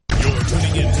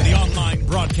Tuning into the online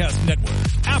broadcast network,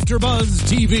 AfterBuzz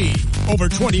TV. Over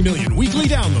 20 million weekly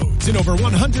downloads in over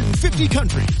 150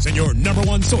 countries, and your number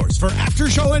one source for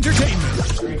after-show entertainment.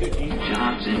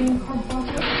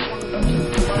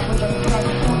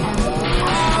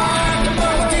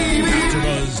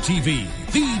 AfterBuzz TV,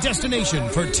 the destination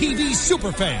for TV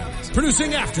superfans.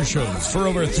 Producing aftershows for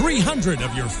over 300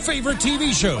 of your favorite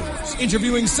TV shows.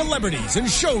 Interviewing celebrities and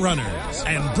showrunners.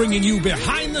 And bringing you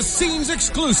behind-the-scenes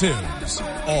exclusives.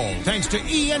 All thanks to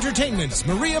E! Entertainment's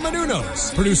Maria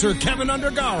Menounos, producer Kevin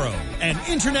Undergaro, and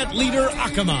internet leader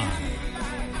Akamai.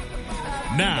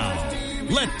 Now,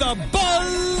 let the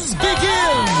buzz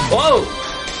begin! Whoa!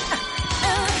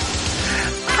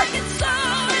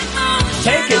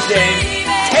 Take it, Dave.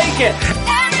 Take it.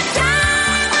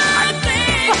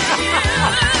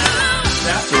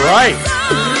 That's right.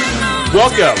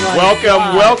 Welcome.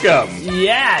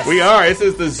 Yes. We are. This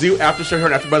is the Zoo After Show here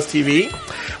on AfterBuzz TV.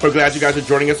 We're glad you guys are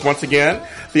joining us once again.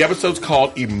 The episode's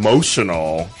called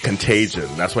Emotional Contagion.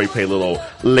 That's why we play a little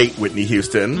late Whitney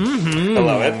Houston. Mm-hmm. I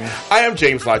love it. I am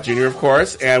James Lott Jr., of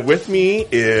course, and with me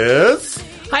is...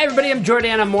 Hi, everybody. I'm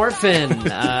Jordana Morphin.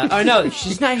 Oh, no,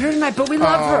 she's not here tonight, but we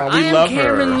love her. I am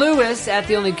Cameron Lewis at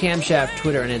The Only Camshaft,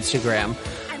 Twitter and Instagram.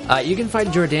 You can find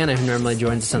Jordana, who normally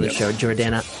joins us on the show,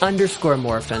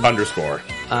 Jordana_Morphin.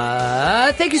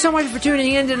 Thank you so much for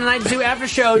tuning in to tonight's Zoo After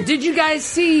Show. Did you guys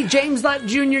see James Lott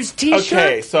Jr.'s t-shirt?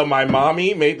 Okay, so my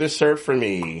mommy made this shirt for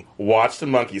me. Watch the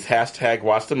Monkeys. #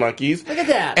 Watch the Monkeys. Look at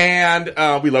that. And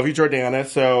we love you, Jordana.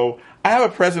 So I have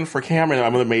a present for Cameron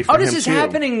I'm going to make for him, too. Oh, this is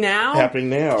happening now? Happening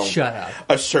now. Shut up.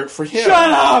 A shirt for him. Shut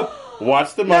up!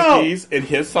 Watch the Monkeys in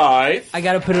his size. I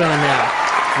got to put it on now.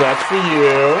 That's for you.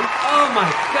 Oh, my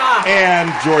God.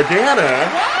 And Jordana,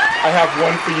 I have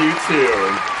one for you, too.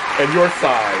 And your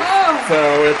size. Oh.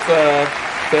 So it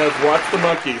says, Watch the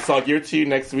Monkeys. So I'll give it to you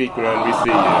next week when we see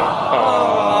you.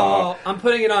 Oh, I'm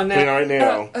putting it on now. Putting it right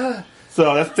now.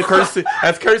 So that's the courtesy.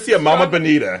 That's courtesy of Mama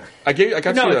Bonita. I got you it's a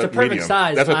a perfect medium.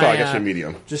 size. That's what I thought. I got you a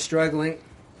medium. Just struggling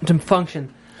to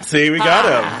function. See, we got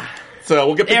him. So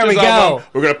we'll get pictures There we of go. them.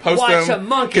 We're going to post Watch them. some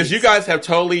monkeys. Because you guys have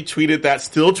totally tweeted that,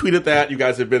 still tweeted that. You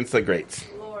guys have been so great.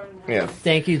 Yes.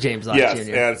 Thank you, James Lott Yes,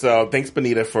 Jr. and so thanks,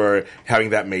 Bonita, for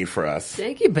having that made for us.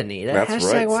 Thank you, Bonita. That's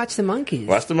 # right. Watch the Monkeys.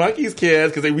 Watch the Monkeys,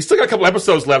 kids, because we still got a couple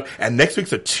episodes left, and next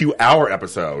week's a 2-hour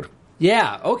episode.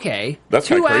 Yeah, okay. That's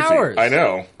 2 kinda crazy. hours. I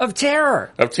know. Of terror.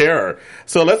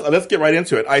 So let's get right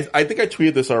into it. I think I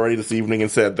tweeted this already this evening and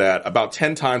said that about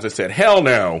 10 times I said, hell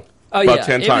no. Oh, about yeah.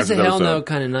 10 It times was a in hell episode. no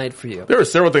kind of night for you. There were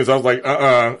several things I was like,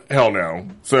 hell no.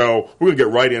 So we're going to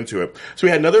get right into it. So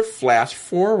we had another flash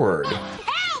forward.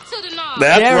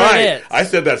 That's There right. it is. I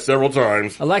said that several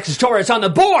times. Alexis Torres on the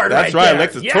board. That's right right, there.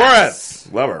 Alexis Yes. Torres.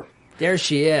 Love her. There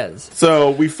she is.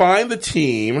 So we find the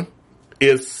team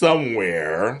is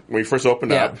somewhere when we first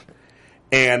opened Yeah. up,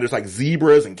 and there's like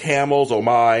zebras and camels, oh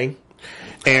my.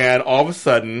 And all of a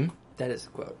sudden, That is a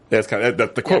quote. that's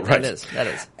the quote, right? That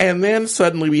is. And then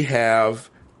suddenly we have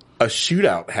a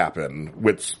shootout happen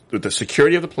with the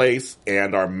security of the place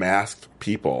and our masked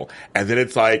people. And then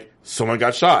it's like, someone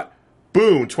got shot.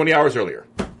 Boom, 20 hours earlier.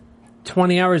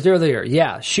 20 hours earlier.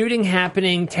 Yeah. Shooting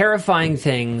happening, terrifying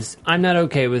things. I'm not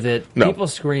okay with it. No. People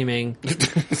screaming.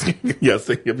 Yes,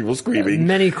 they hear people screaming.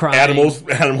 Many crying.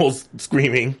 Animals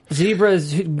screaming.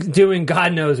 Zebras doing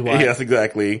God knows what. Yes,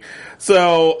 exactly.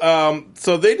 So,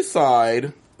 so they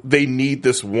decide they need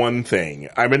this one thing.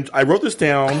 I wrote this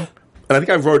down, and I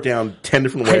think I wrote it down 10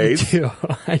 different ways.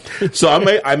 I do. So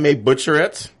I may butcher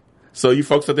it. So you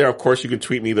folks out there, of course, you can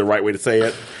tweet me the right way to say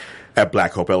it at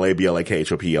Black Hope LA,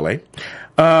 BLAKHOPLA.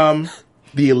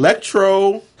 The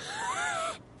electropolator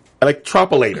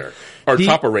or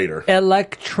troperator.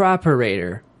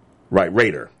 Electroperator. Right,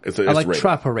 Raider. It's Raider.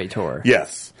 Electroperator.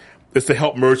 Yes. It's to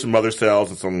help merge some mother cells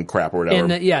and some crap or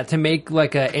whatever. And to make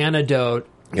like an antidote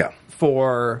yeah.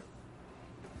 for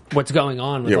what's going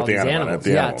on with all these animals.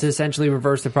 Yeah, to essentially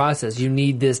reverse the process. You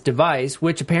need this device,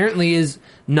 which apparently is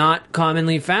not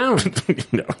commonly found.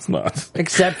 No, it's not.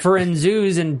 Except for in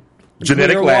zoos and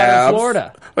Genetic Clearwater, labs.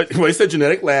 Florida. Well, he said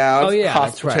genetic labs, Oh, yeah,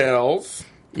 that's right. hospitals.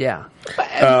 Yeah.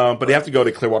 But they have to go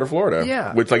to Clearwater, Florida.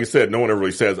 Yeah. Which, like I said, no one ever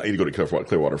really says, I need to go to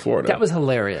Clearwater, Florida. That was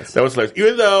hilarious. That was hilarious.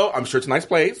 Even though I'm sure it's a nice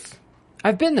place.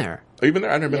 I've been there. Have you been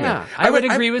there? I've never been there. Yeah. I would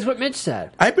agree with what Mitch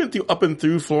said. I've been up and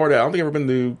through Florida. I don't think I've ever been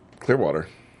to Clearwater.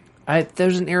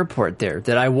 There's an airport there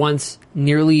that I once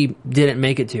nearly didn't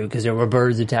make it to because there were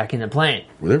birds attacking the plane.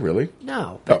 Were there really?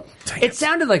 No. Oh, dang it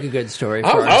sounded like a good story for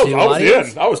I our was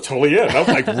audience. in. I was totally in. I was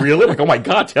like, really? Like, oh my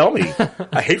God, tell me.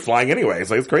 I hate flying anyway. It's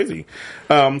like, it's crazy.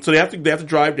 So they have to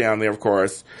drive down there, of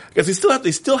course, because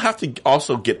they still have to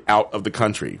also get out of the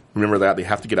country. Remember that? They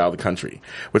have to get out of the country.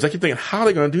 Which I keep thinking, how are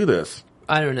they going to do this?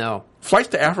 I don't know. Flights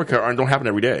to Africa don't happen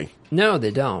every day. No,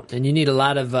 they don't. And you need a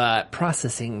lot of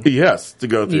processing. Yes, to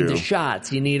go through. You need the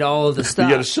shots. You need all of the stuff.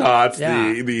 You get the shots,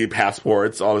 Yeah. the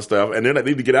passports, all this stuff, and then they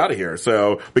need to get out of here.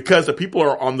 So because the people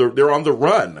are they're on the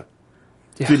run.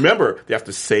 Yeah. So remember, they have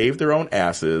to save their own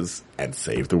asses and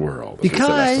save the world. That's what we said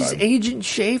last Because time. Agent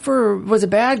Schaefer was a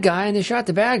bad guy and they shot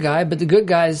the bad guy, but the good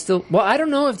guy is still. Well, I don't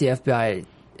know if this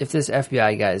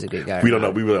FBI guy is a good guy. We don't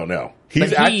know. We really don't know.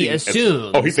 He's But he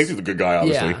assumes. he thinks he's a good guy.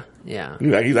 Obviously, Yeah.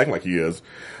 He's acting like he is.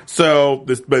 So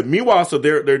but meanwhile, so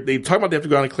they talk about they have to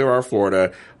go down to Clearwater,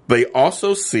 Florida. They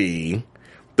also see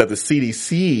that the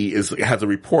CDC has a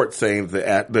report saying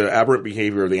that the aberrant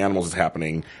behavior of the animals is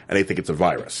happening, and they think it's a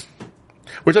virus.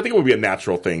 Which I think would be a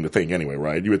natural thing to think anyway,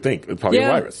 right? You would think it's probably a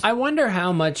virus. I wonder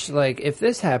how much, if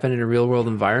this happened in a real world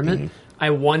environment,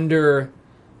 I wonder,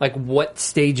 what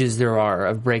stages there are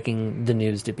of breaking the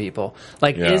news to people.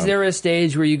 Is there a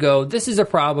stage where you go, this is a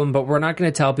problem, but we're not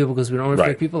going to tell people because we don't want to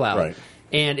freak people out? Right.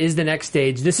 And is the next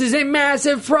stage, this is a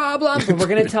massive problem, but we're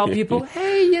going to tell people,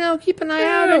 hey, keep an eye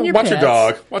out on your Watch pets. your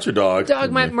dog. Watch your dog.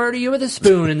 Dog might murder you with a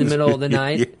spoon in the middle of the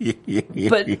night,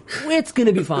 but it's going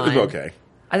to be fine. Okay.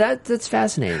 That's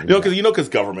fascinating. Because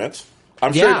government.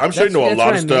 I'm sure you know a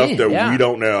lot of stuff that we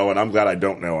don't know, and I'm glad I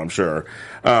don't know, I'm sure.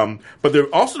 But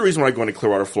also the reason why I'm going to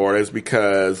Clearwater, Florida is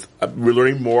because we're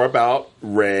learning more about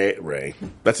Ray.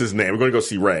 That's his name. We're going to go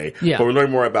see Ray. Yeah. But we're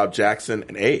learning more about Jackson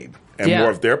and Abe and more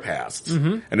of their past.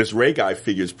 Mm-hmm. And this Ray guy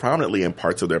figures prominently in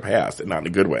parts of their past, and not in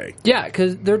a good way. Yeah,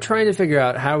 because they're trying to figure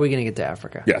out how are we going to get to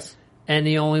Africa. Yes. And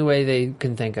the only way they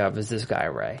can think of is this guy,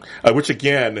 Ray. Which,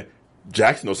 again,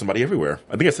 Jackson knows somebody everywhere.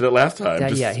 I think I said it last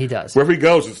time. Yeah, he does. Wherever he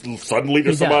goes, just suddenly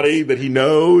there's somebody that he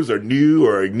knows or knew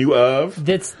of.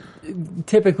 That's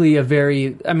typically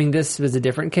this was a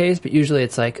different case, but usually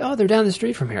it's like, oh, they're down the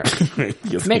street from here.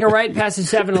 Yes. Make a right past the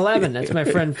 7-Eleven. That's my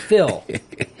friend Phil.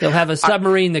 He'll have a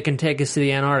submarine that can take us to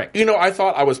the Antarctic. I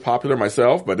thought I was popular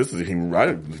myself, but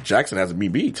Jackson has me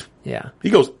beat. Yeah. He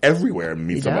goes everywhere and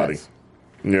meets somebody. Does.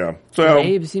 Yeah. So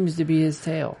Abe seems to be his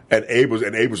tail. And Abe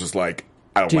was just like,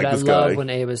 I don't like this guy. I love when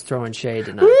Abe was throwing shade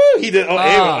tonight. Woo, he did.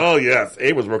 Yes.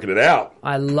 Abe was working it out.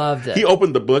 I loved it. He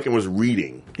opened the book and was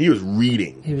reading. He was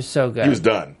reading. He was so good. He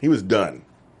was done.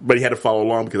 But he had to follow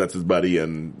along because that's his buddy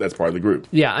and that's part of the group.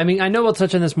 Yeah, I know we'll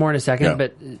touch on this more in a second,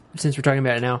 but since we're talking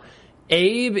about it now,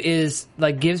 Abe is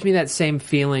gives me that same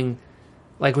feeling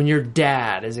when your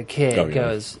dad as a kid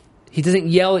goes, he doesn't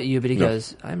yell at you, but he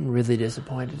goes, I'm really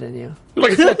disappointed in you.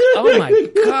 Oh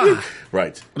my God.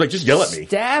 Right. Just yell at me.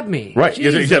 Stab me. Right.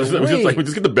 Jeez,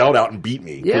 just get the belt out and beat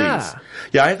me, yeah. please.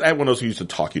 Yeah, I had one of those who used to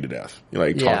talk you to death. Talk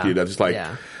you to death. Just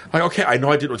okay, I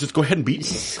know I did. Just go ahead and beat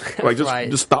me.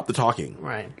 Just stop the talking.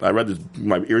 Right. I read this,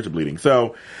 my ears are bleeding.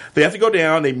 So they have to go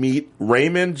down. They meet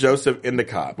Raymond Joseph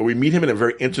Endicott, but we meet him in a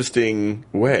very interesting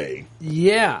way.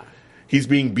 Yeah. He's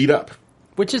being beat up.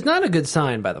 Which is not a good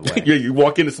sign, by the way. Yeah, you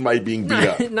walk into somebody being beat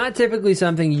up. Not typically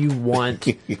something you want,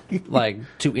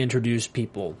 to introduce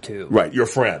people to. Right, your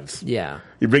friends. Yeah.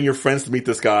 You bring your friends to meet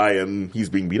this guy, and he's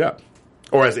being beat up.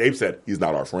 Or as Abe said, he's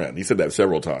not our friend. He said that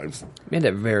several times. Made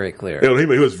that very clear. He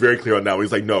was very clear on that.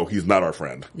 He's like, no, he's not our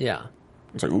friend. Yeah.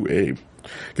 It's like, ooh, Abe.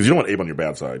 Because you don't want Abe on your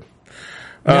bad side.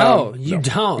 No, you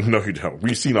don't. No, you don't.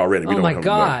 We've seen already. We oh, my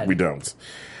God. No, we don't.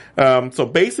 So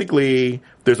basically,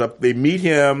 they meet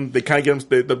him, they kind of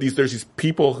get him, there's these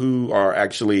people who are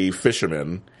actually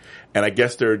fishermen, and I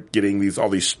guess they're getting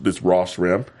this raw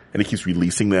shrimp, and he keeps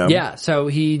releasing them. Yeah, so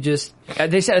he just,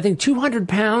 they said, I think 200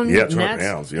 pounds. Yeah, 200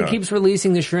 pounds, yeah. He keeps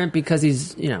releasing the shrimp because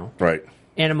he's, right.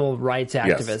 Animal rights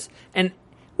activist. Yes. And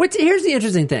here's the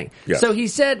interesting thing. Yes. So he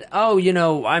said,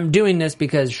 I'm doing this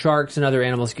because sharks and other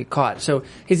animals get caught. So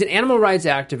he's an animal rights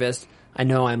activist. I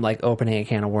know I'm opening a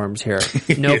can of worms here.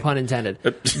 No pun intended.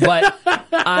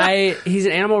 But he's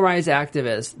an animal rights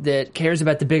activist that cares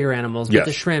about the bigger animals, but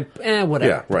the shrimp, whatever.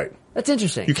 Yeah, right. That's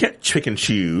interesting. You can't pick and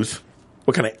choose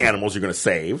what kind of animals you're going to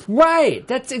save. Right.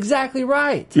 That's exactly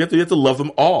right. You have to love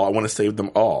them all. I want to save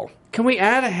them all. Can we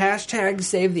add a hashtag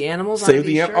save the animals? Save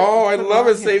the animals. Oh, I love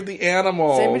it. Save the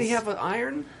animals. Does anybody have an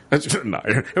iron? No, a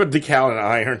decal and an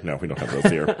iron. No, we don't have those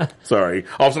here. Sorry.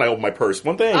 All of a sudden, I open my purse.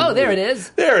 One thing. Oh, there it is.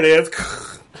 There it is.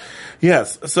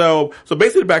 Yes. So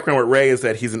basically, the background with Ray is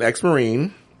that he's an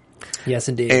ex-Marine. Yes,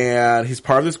 indeed. And he's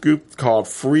part of this group called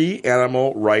Free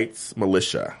Animal Rights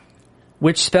Militia.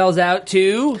 which spells out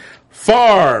to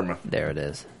farm. There it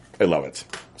is. I love it.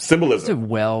 Symbolism. It's a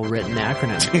well-written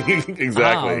acronym.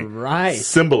 Exactly. All right.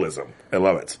 Symbolism. I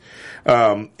love it.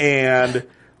 And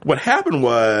what happened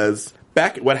was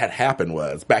back in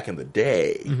the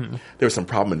day, there was some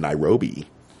problem in Nairobi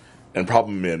and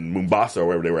problem in Mombasa or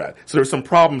wherever they were at. So there were some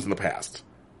problems in the past.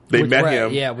 They met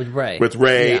him. Yeah, with Ray. With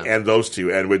Ray and those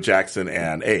two, and with Jackson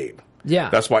and Abe.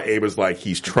 Yeah. That's why Abe was like,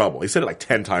 he's trouble. He said it like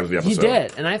 10 times in the episode. He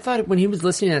did. And I thought when he was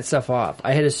listening that stuff off,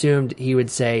 I had assumed he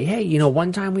would say, hey,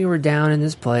 one time we were down in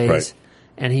this place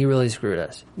and he really screwed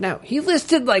us. No, he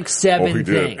listed like 7 he things.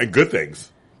 did. And good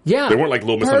things. Yeah. They weren't like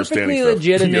little misunderstandings. Perfectly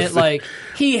legitimate. Like,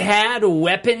 he had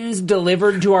weapons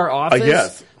delivered to our office.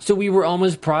 Yes. So we were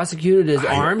almost prosecuted as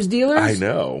arms dealers. I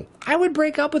know. I would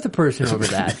break up with a person over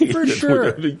that. For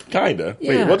sure. Kinda. Yeah.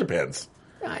 Wait, well, it depends.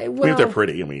 If they're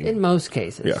pretty, in most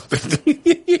cases. Yeah.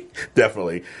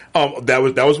 Definitely.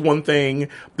 That was one thing.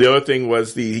 The other thing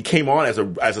was he came on as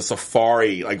a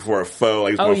safari, like for a foe,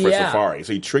 like for a safari.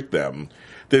 So he tricked them.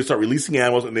 They start releasing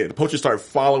animals, and the poachers start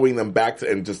following them back to,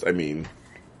 and just, everything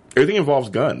involves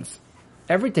guns.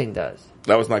 Everything does.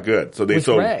 That was not good. So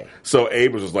Ray. So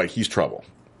Abe was just like, he's trouble.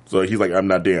 So he's like, I'm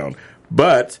not down.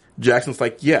 But Jackson's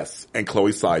like, yes, and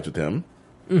Chloe sides with him.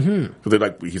 Mm-hmm. So they're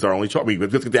like, he's our only choice.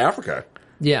 Let's get to Africa.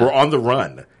 Yeah. We're on the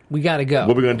run. We gotta go.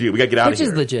 What are we gonna do? We gotta get out of here.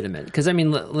 Which is legitimate. Because,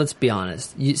 let's be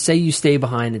honest. You stay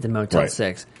behind at the Motel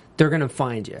 6. They're gonna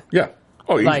find you. Yeah.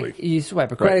 Oh, easily. Like, you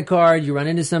swipe a credit card, you run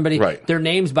into somebody. Right. Their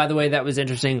names, by the way, that was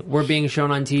interesting, were being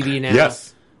shown on TV now.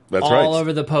 Yes. That's right. All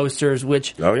over the posters,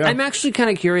 which I'm actually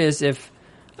kind of curious if,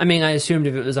 I assumed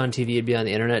if it was on TV, it'd be on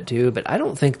the internet too, but I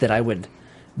don't think that I would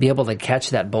be able to catch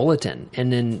that bulletin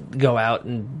and then go out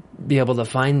and be able to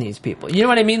find these people. You know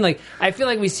what I mean? Like, I feel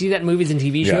like we see that in movies and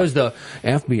TV shows, the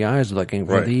FBI is looking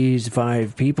for these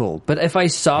 5 people. But if I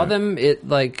saw them at,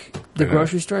 like, the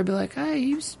grocery store, I'd be like, hey,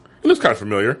 He looks kind of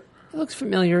familiar. He looks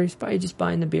familiar. He's probably just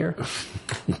buying the beer.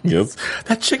 Yes.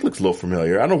 That chick looks a little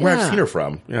familiar. I don't know where I've seen her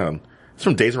from. Yeah. It's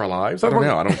from Days of Our Lives? I don't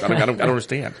know. I don't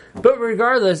understand. But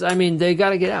regardless, they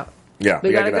gotta get out. Yeah,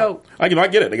 they gotta go. I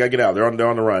get it. They gotta get out. They're on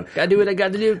the run. Gotta do what I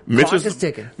gotta do. Clock is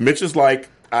ticking. Mitch is like,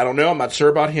 I don't know. I'm not sure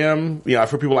about him. I've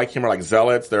heard people like him are like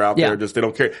zealots. They're out there they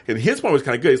don't care. And his one was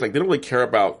kind of good. It's like they don't really care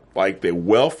about like the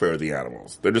welfare of the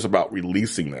animals. They're just about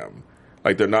releasing them.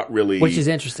 Like they're not really, which is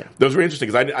interesting. That was very interesting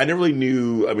because I never really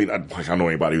knew. I don't know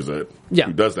anybody who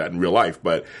does that in real life,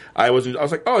 but I was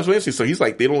like, oh, it's really interesting. So he's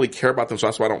like, they don't really care about them, so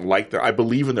that's why I don't like I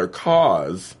believe in their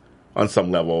cause on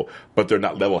some level, but they're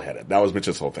not level headed. That was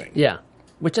Mitch's whole thing. Yeah.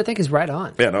 Which I think is right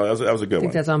on. Yeah, no, that was a good one. I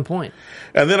think that's on point.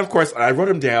 And then, of course, I wrote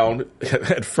him down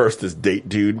at first as Date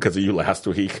Dude because of you last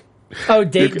week. Oh,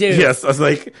 Date Dude. Yes, I was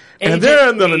like, and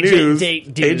then on the news,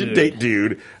 Date Dude. Agent Date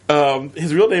Dude.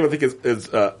 His real name, I think, is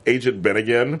Agent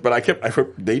Bennigan, but I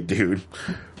wrote Date Dude.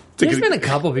 There's been a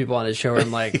couple people on his show where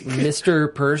I'm like,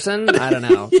 Mr. Person? I don't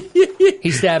know. He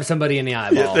stabbed somebody in the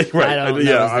eyeball. Right. I don't know his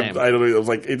name. I don't know. It was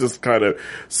like, it just kind of,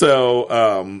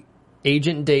 so,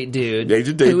 Agent Date Dude.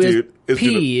 Agent Date Dude is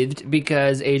peeved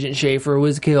because Agent Schaefer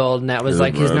was killed, and that was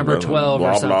like his number 12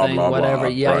 or something. Whatever.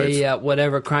 Yeah.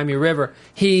 Whatever. Crimey River.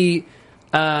 He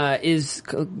is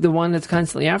the one that's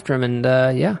constantly after him, and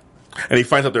And he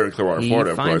finds out they're in Clearwater,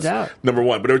 Florida, of course. He finds out. Number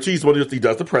one. But he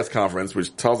does the press conference,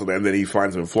 which tells them, and then he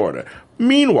finds them in Florida.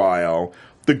 Meanwhile,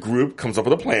 the group comes up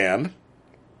with a plan.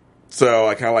 So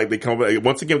I kind of like, they come,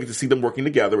 once again, we get to see them working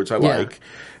together, which I like.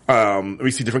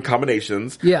 We see different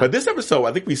combinations. Yeah. But this episode,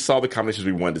 I think we saw the combinations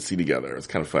we wanted to see together. It's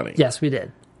kind of funny. Yes, we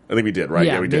did. I think we did, right?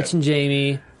 Yeah, we did. Mitch and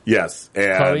Jamie. Yes.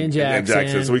 And Chloe and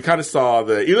Jackson. So we kind of saw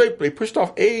they pushed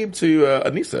off Abe to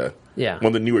Anissa. Yeah. One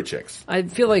of the newer chicks. I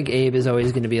feel like Abe is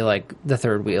always going to be like the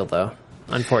third wheel, though,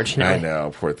 unfortunately. I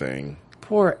know. Poor thing.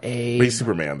 Poor Abe. He's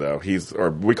Superman, though.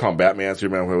 Or we call him Batman,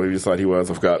 Superman, whatever we thought he was.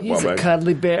 I forgot. He's a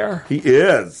cuddly bear. He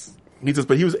is.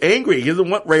 But he was angry. He doesn't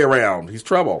want Ray around. He's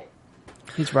trouble.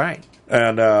 He's right.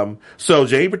 And so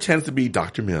Jane pretends to be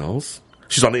Dr. Mills.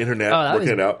 She's on the internet working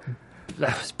it out.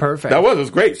 That was perfect. It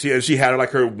was great. She had like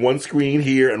her one screen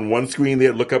here and one screen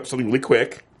there. Look up something really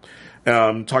quick.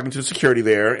 Talking to the security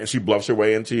there, and she bluffs her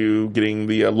way into getting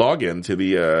the login to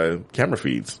the camera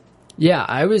feeds.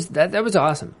 Yeah, that was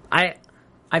awesome. I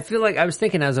feel like I was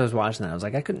thinking as I was watching that, I was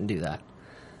like, I couldn't do that.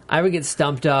 I would get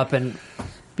stumped up and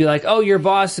be like, oh, your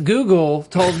boss Google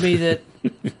told me that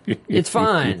it's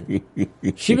fine.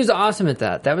 She was awesome at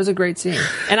that. That was a great scene.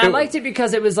 And I liked it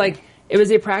because it was like, it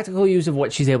was a practical use of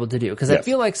what she's able to do. Because I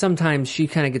feel like sometimes she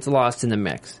kind of gets lost in the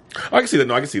mix. I can see that.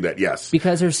 No, I can see that, yes.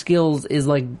 Because her skills is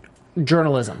like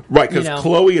journalism. Right, because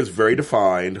Chloe is very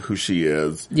defined who she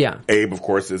is. Yeah. Abe, of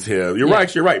course, is his. You're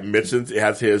right. Mitch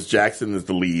has his. Jackson is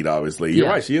the lead, obviously. You're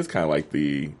right. She is kind of like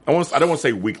the... I don't want to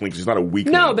say weak link. She's not a weak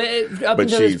link. No, but up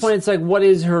until this point, it's like, what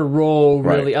is her role,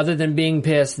 really, other than being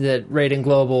pissed that Raiden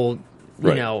Global...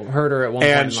 hurt her at one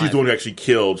point. And she's the one who actually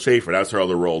killed Schaefer. That's her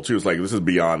other role, too. It's like, this is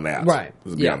beyond that. Right.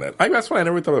 This is beyond that. That's why I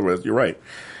never thought of it. You're right.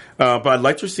 But I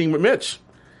liked her scene with Mitch.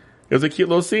 It was a cute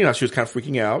little scene. How she was kind of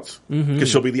freaking out. Because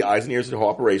she'll be the eyes and ears of the whole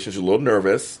operation. She's a little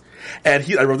nervous. And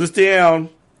I wrote this down.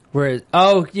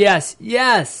 Oh, yes.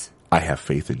 I have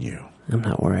faith in you. I'm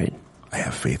not worried. I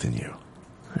have faith in you.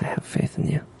 I have faith in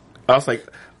you. I was like,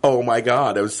 oh my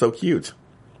God, that was so cute.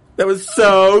 That was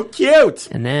so cute.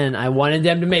 And then I wanted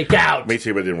them to make out. Me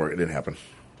too, but it didn't work. It didn't happen.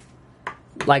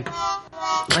 Like,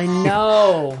 I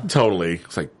know. Totally.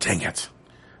 It's like, dang it.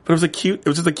 But it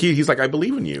was just a cute, he's like, I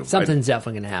believe in you. Something's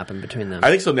definitely going to happen between them. I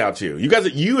think so now too.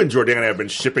 You and Jordana have been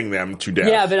shipping them to death.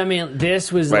 Yeah, but I mean,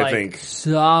 this was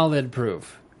solid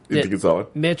proof. You think it's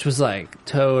solid? Mitch was like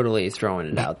totally throwing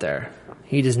it out there.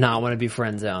 He does not want to be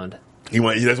friend zoned. He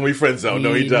doesn't want to be friend zoned.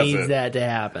 No, he doesn't. He needs that to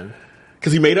happen.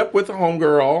 Because he made up with the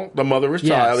homegirl, the mother of his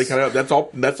child. He that's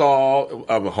all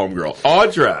of a homegirl.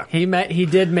 Audra. He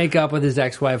did make up with his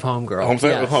ex-wife homegirl. With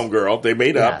homegirl. They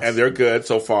made up, and they're good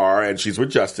so far, and she's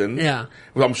with Justin. Yeah.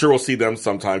 Well, I'm sure we'll see them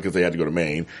sometime because they had to go to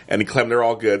Maine. And Clem, they're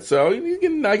all good. So I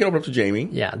can open up to Jamie.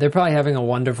 Yeah, they're probably having a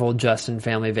wonderful Justin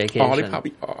family vacation. Oh, they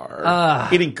probably are.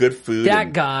 Eating good food.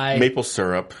 That guy. Maple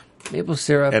syrup.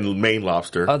 And Maine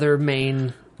lobster. Other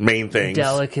Maine things.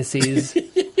 Delicacies.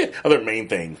 Other Maine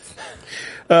things.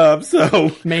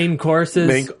 Main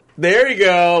courses. There you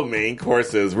go. Main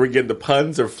courses. We're getting the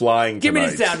puns are flying Give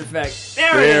tonight. me the sound effect.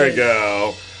 There we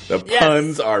go. The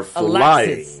puns are flying.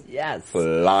 Alexis. Yes.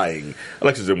 Flying.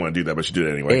 Alexis didn't want to do that, but she did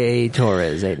it anyway. A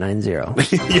Torres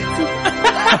 890.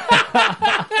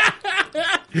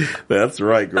 That's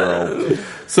right, girl.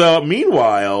 So,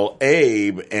 meanwhile,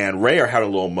 Abe and Ray are having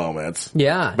a little moment.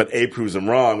 Yeah. But Abe proves them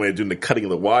wrong when they're doing the cutting of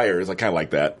the wires. I kind of like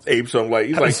that. Abe's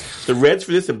he's like, the reds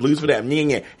for this and blues for that.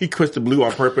 He twisted blue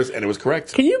on purpose, and it was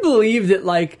correct. Can you believe that,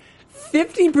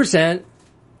 50%,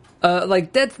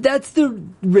 that's the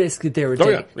risk that they were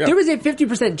taking. Yeah. There was a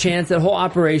 50% chance that whole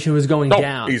operation was going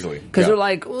down. Easily. Because they're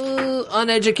like,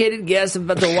 uneducated guess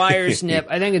about the wire snip.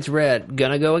 I think it's red.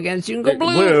 Gonna go against you and go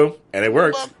blue. And it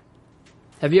worked.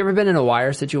 Have you ever been in a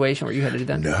wire situation where you had to do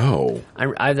that? No.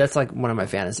 That's like one of my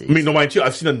fantasies. I mean, no, mind you,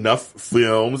 I've seen enough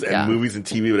films and movies and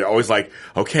TV where they're always like,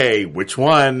 okay, which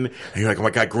one? And you're like, oh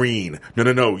my God, green.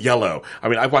 No, yellow. I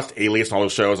mean, I've watched Alias and all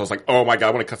those shows. I was like, oh my God,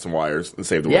 I want to cut some wires and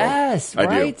save the world. Yes,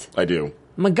 right? I do.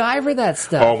 MacGyver that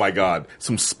stuff. Oh my God.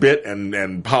 Some spit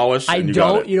and polish. You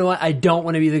know what? I don't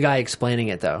want to be the guy explaining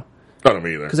it though. I don't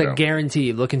either. Because I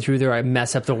guarantee looking through there, I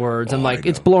mess up the words. I'm like,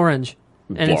 it's Blorange.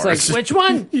 And it's like, which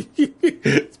one?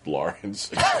 It's Blorange.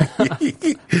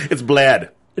 It's Bled.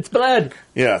 It's Bled.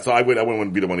 Yeah, so I wouldn't want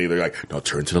to be the one either. Like, no,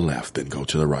 turn to the left, then go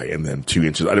to the right, and then 2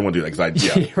 inches. I didn't want to do that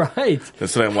because right. And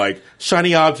so I'm like,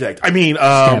 shiny object. I mean,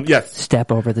 yes.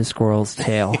 Step over the squirrel's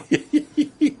tail.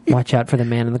 Watch out for the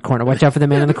man in the corner. Watch out for the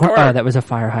man in the corner. Oh, that was a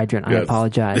fire hydrant. I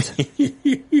apologize.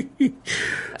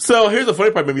 So here's the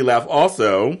funny part that made me laugh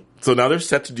also. So now they're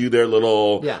set to do their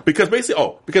little, because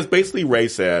basically Ray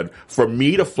said, for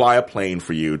me to fly a plane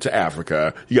for you to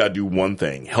Africa, you gotta do one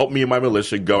thing. Help me and my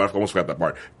militia I almost forgot that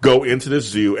part. Go into the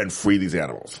zoo and free these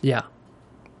animals. Yeah.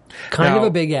 Kind of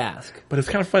a big ask. But it's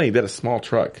kind of funny. They had a small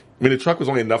truck. I mean, the truck was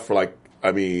only enough for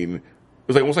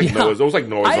it was almost like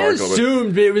Noah's Ark. I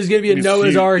assumed it was going to be a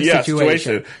Noah's Ark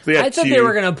situation. I thought they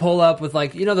were going to pull up with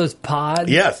those pods.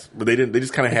 Yes, but they didn't. They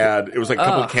just kind of had, it was like a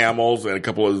couple of camels and a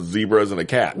couple of zebras and a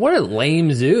cat. What a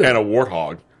lame zoo. And a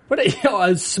warthog. What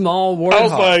a small warthog. I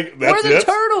was like, that's Where are the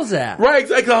turtles at? Right,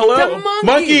 exactly. Hello. The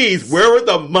monkeys. Where were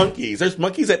the monkeys? There's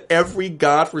monkeys at every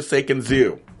godforsaken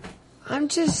zoo. I'm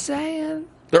just saying.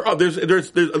 There's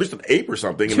at least an ape or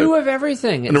something. Two of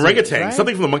everything. An orangutan. Right?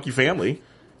 Something from the monkey family.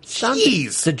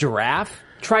 Jeez. The giraffe?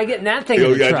 Try getting that thing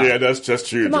in the truck. Yeah, that's just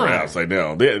true. Giraffes, I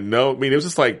know. I mean, it was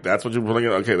just like, that's what you're pulling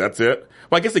in. Okay, that's it.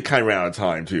 Well, I guess they kind of ran out of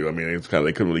time, too. I mean, they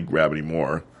couldn't really grab any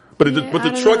more. But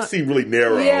the truck seemed really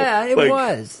narrow. Yeah, it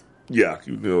was. Yeah.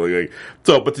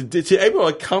 But to able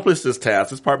to accomplish this task,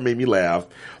 this part made me laugh.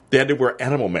 They had to wear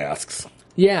animal masks.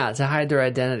 Yeah, to hide their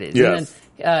identities. Yes. And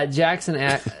then Jackson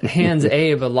hands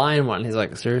Abe a lion one. He's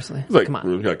like, seriously? He's like, come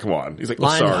on. He's like,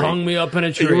 lion sorry. hung me up in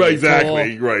a tree. Right,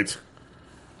 exactly. Right.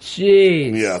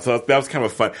 Jeez. Yeah, so that was kind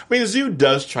of fun. I mean, the zoo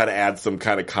does try to add some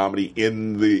kind of comedy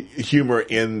in the humor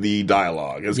in the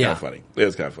dialogue. It's kind of funny.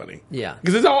 It's kind of funny. Yeah.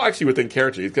 Because it's all actually within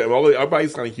character.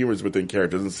 Everybody's kind of humor is within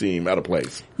character. It doesn't seem out of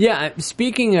place. Yeah,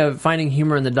 speaking of finding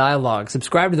humor in the dialogue,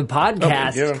 subscribe to the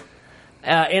podcast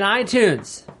in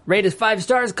iTunes. Rate us 5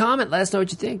 stars, comment, let us know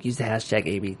what you think. Use the hashtag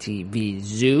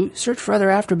ABTVZoo. Search for other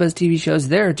AfterBuzz TV shows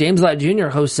there. James Lott Jr.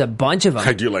 hosts a bunch of them.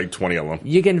 I do like 20 of them.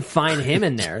 You can find him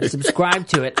in there. Subscribe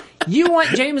to it. You want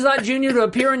James Lott Jr. to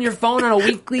appear on your phone on a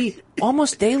weekly,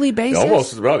 almost daily basis?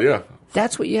 Almost, about, yeah.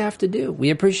 That's what you have to do. We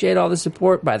appreciate all the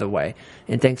support, by the way,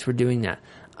 and thanks for doing that.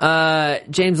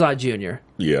 James Lott Jr.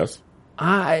 Yes.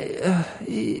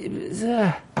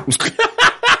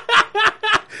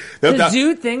 The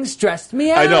zoo thing stressed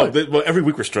me out. I know. Well, every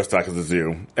week we're stressed out because of the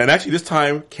zoo. And actually, this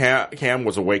time, Cam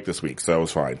was awake this week, so it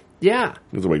was fine. Yeah.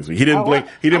 He was awake this week. He didn't blink.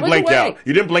 He didn't blink out.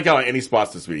 You didn't blink out on any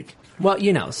spots this week. Well,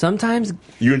 sometimes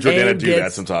you and Jordana do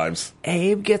that sometimes.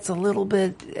 Abe gets a little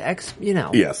bit, yes,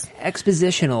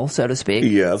 expositional, so to speak.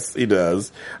 Yes, he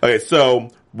does. Okay, so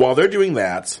while they're doing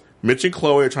that, Mitch and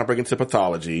Chloe are trying to break into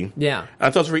pathology. Yeah. I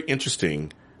thought it was very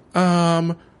interesting.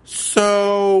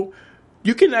 So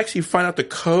you can actually find out the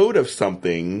code of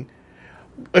something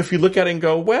if you look at it and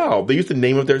go, well, they used the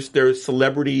name of their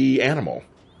celebrity animal.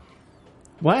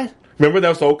 What? Remember that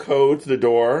was the old code to the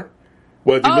door?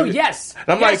 Yes.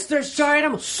 And I'm yes, they're star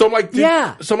animals. So I'm like,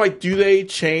 do they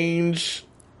change?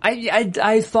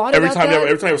 I thought every about time that.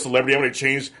 Every time a celebrity, I'm going to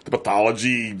change the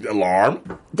pathology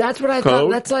alarm. That's what I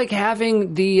thought. That's like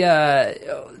having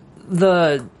the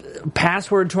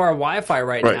password to our Wi-Fi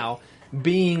right now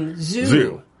being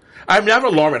Zoo. I mean, I have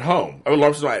an alarm at home. I have an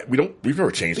alarm. We've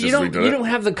never changed this. You don't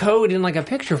have the code in like a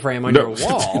picture frame on your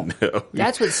wall. No.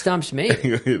 That's what stumps me. I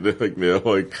don't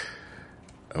know.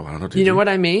 You know what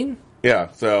I mean?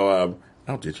 Yeah. So,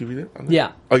 did you read it?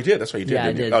 Yeah. Oh, you did. That's right. You did. Yeah,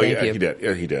 I did. Oh, Thank yeah, you. he did.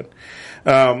 Yeah, he did.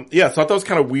 So I thought that was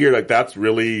kind of weird. Like, okay,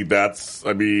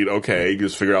 you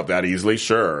just figure out that easily.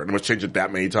 Sure. And let's change it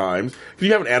that many times. Because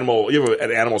you have an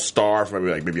animal star for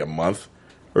maybe a month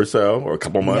or so, or a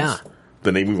couple months. Yeah.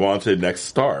 Then they move on to the next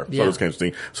star. So that's kind of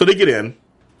interesting. So they get in,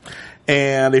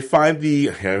 and they find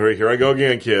here I go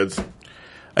again, kids.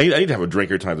 I need to have a drink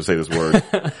every time to say this word.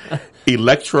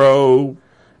 Electropolator.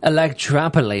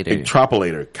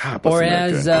 God, or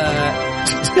as,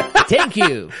 thank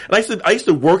you. And I used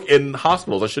to work in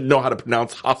hospitals. I should know how to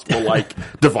pronounce hospital-like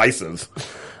devices.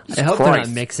 I hope they're not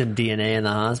mixing DNA in the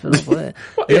hospital.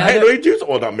 They do.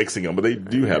 Well, not mixing them, but they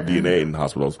do have DNA in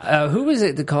hospitals. Who was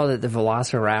it that called it the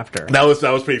Velociraptor?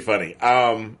 That was pretty funny.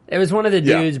 It was one of the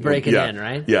dudes breaking in,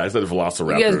 right? Yeah, it's a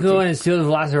Velociraptor. You guys go in and steal the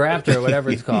Velociraptor or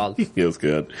whatever it's called. It was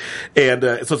good. And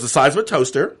so it's the size of a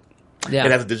toaster. Yeah.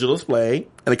 It has a digital display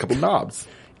and a couple knobs.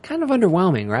 Kind of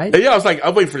underwhelming, right? And I was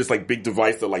waiting for this big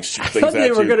device that shoots things at you. I thought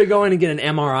they were going to go in and get an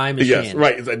MRI machine. Yes,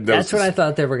 right. That's what I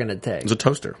thought they were going to take. It was a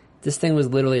toaster. This thing was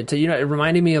literally, it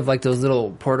reminded me of those little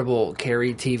portable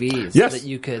carry TVs. Yes. That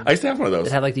you could. I used to have one of those.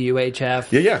 It had the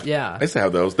UHF. Yeah. I used to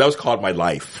have those. That was called My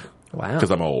Life. Wow.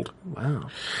 Because I'm old. Wow.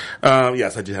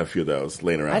 Yes, I did have a few of those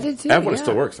laying around. I did too. I have one that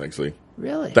still works, actually.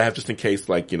 Really? That I have just in case,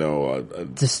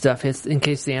 this stuff hits, in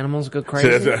case the animals go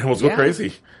crazy. The animals go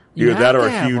crazy. Either that or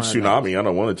a huge tsunami. I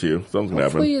don't want it to. Something's going to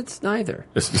happen. Hopefully it's neither.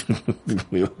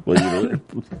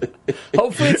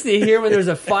 Hopefully it's here when there's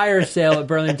a fire sale at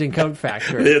Burlington Coat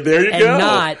Factory. There you go. And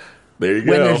not there you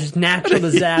go. when there's just natural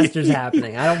disasters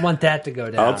happening. I don't want that to go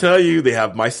down. I'll tell you, they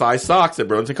have my size socks at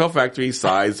Burlington Coat Factory,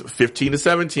 size 15 to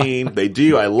 17. They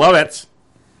do. I love it.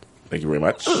 Thank you very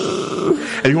much. And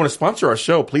if you want to sponsor our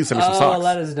show, please send me some socks.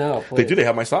 Let us know, please. They do. They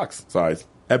have my socks size.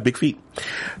 I have big feet.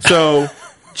 So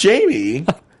Jamie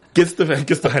gets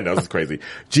the I know this is crazy.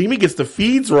 Jamie gets the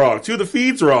feeds wrong. 2 of the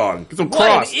feeds wrong. Gets them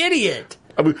crossed. What an idiot!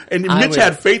 And Mitch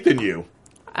had faith in you.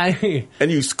 And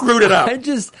you screwed it up.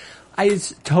 I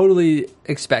totally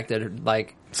expected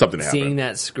something to happen. Seeing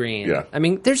that screen. Yeah. I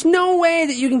mean, there's no way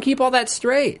that you can keep all that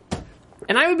straight.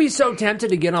 And I would be so tempted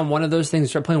to get on one of those things and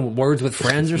start playing Words with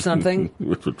Friends or something.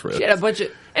 Words with Friends. She had a bunch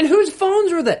of... And whose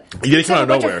phones were they? They come out of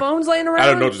nowhere. A bunch of phones laying around? I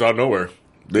don't know, just out of nowhere.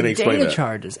 They didn't explain that. Data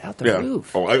charges out the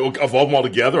roof. Oh, of all them all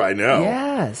together, I know.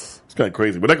 Yes. It's kind of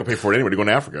crazy. We're not going to pay for it anyway. They're going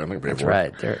to Africa. I'm not going to pay for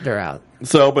it. That's right. They're out.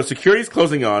 So, but security's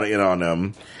closing in on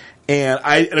them. And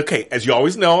as you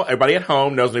always know, everybody at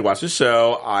home knows when they watch the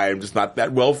show, I'm just not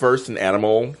that well versed in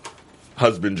animal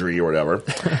husbandry or whatever.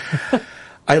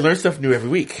 I learn stuff new every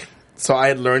week. So I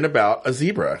had learned about a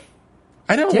zebra.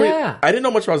 I didn't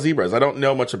know much about zebras. I don't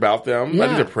know much about them. Yeah. I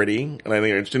think they're pretty, and I think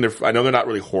they're interesting. I know they're not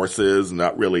really horses,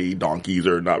 not really donkeys,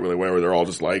 or not really whatever. They're all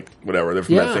just whatever. They're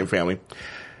from that same family.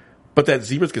 But that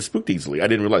zebras get spooked easily. I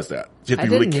didn't realize that. You have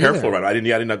to be really careful around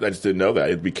them. I just didn't know that.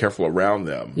 You have to be careful around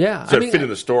them. Yeah. So it fit in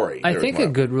the story. I think a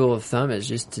good rule of thumb is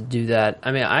just to do that.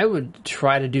 I mean, I would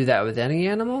try to do that with any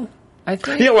animal, I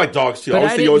think. Yeah, like dogs too. You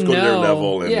always go to their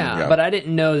level. And, yeah, but I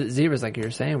didn't know that zebras, like you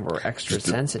were saying, were extra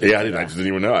sensitive. Yeah, I just didn't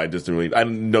even know. I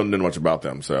didn't know much about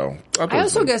them. So I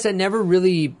also guess I never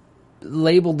really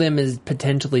labeled them as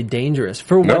potentially dangerous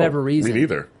for whatever reason. Me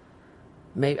neither.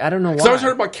 Maybe I don't know why. So I always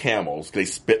heard about camels. They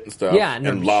spit and stuff. Yeah,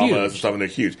 and llamas huge. and stuff, and they're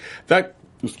huge.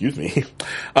 Excuse me.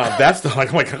 That's oh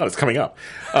my god, it's coming up.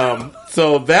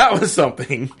 So that was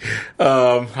something.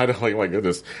 I don't like. Oh my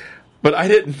goodness. But I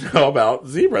didn't know about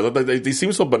zebras. They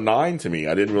seem so benign to me.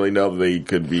 I didn't really know that they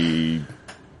could be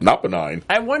not benign.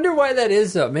 I wonder why that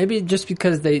is, though. Maybe just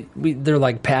because their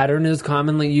like pattern is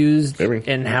commonly used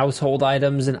in household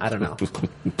items, and I don't know.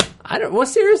 Well,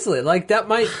 seriously, like that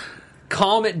might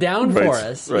calm it down for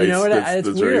us. Right. You know, it's that's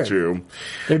weird. Very true.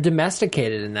 They're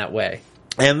domesticated in that way.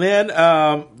 And then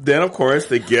of course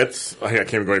they get. I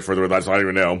can't even go any further with that, so I don't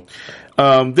even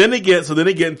know. Then they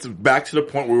get back to the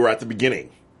point where we were at the beginning.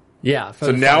 Yeah.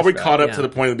 So now we caught up to the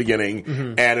point of the beginning,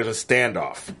 and there's a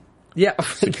standoff. Yeah.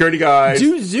 Security guys.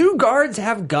 Do zoo guards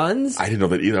have guns? I didn't know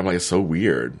that either. I'm like, it's so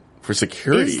weird for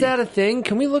security. Is that a thing?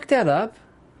 Can we look that up?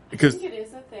 Because I think it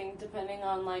is a thing, depending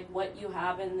on like what you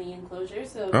have in the enclosure.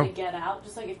 So if they get out,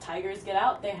 just like if tigers get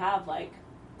out, they have like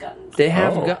guns. They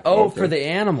have guns. Oh, okay. for the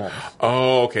animals.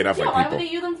 Oh, okay, not for Yeah, like why people. would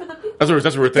they use them for the people? That's what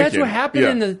we're thinking. That's what happened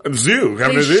in the zoo.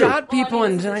 They shot people Well, I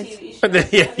in mean, tonight's. it's a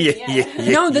TV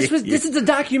show. No, this is a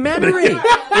documentary,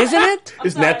 isn't it?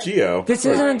 It's Nat Geo. This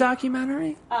isn't a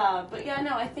documentary. But yeah,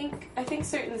 no, I think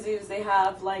certain zoos they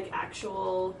have like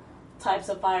actual types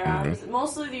of firearms. Mm-hmm.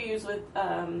 Mostly they're used with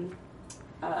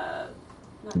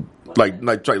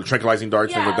like tranquilizing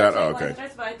darts and like that. Oh, okay.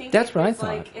 But I think That's what I thought.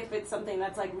 Like, thought. if it's something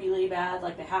that's like really bad,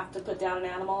 like they have to put down an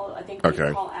animal, I think Okay.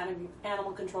 they call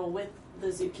animal control with the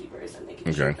zookeepers, and they can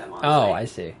Okay. shoot them on. Oh, site I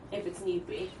see. if it's need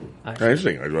be.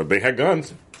 Interesting. They had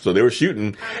guns, so they were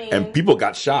shooting, I mean- and people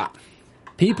got shot.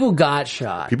 People got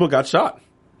shot. People got shot,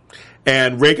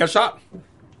 and Ray got shot.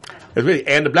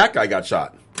 And the black guy got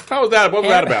shot. How was that? What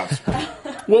was that about?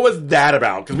 What was that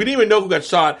about? Because we didn't even know who got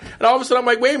shot. And all of a sudden, I'm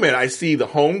like, wait a minute. I see the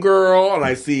home girl, and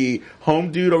I see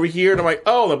home dude over here, and I'm like,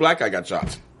 oh, the black guy got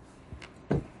shot.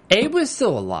 Abe was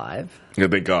still alive. Yeah,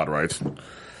 thank God, right?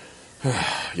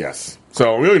 Yes.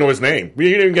 So we don't even know his name. We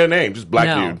didn't even get a name. Just black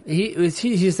No, dude.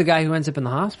 he's the guy who ends up in the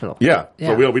hospital. Yeah. Yeah.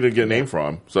 So we didn't get a name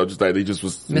from him. So just that he just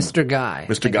was Mr. Guy.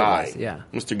 I Mr. think it Guy. was, yeah.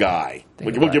 Mr. Guy.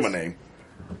 think We'll it give him was. a name.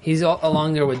 He's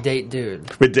along there with Date Dude.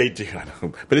 But I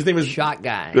know. But his name is Shot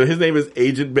Guy. His name is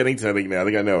Agent Bennington. I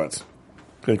think I know it.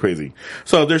 Kind of crazy.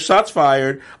 So there's shots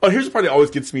fired. Oh, here's the part that always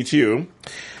gets me too.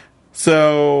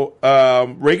 So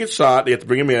Ray gets shot. They have to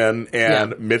bring him in,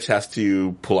 and Mitch has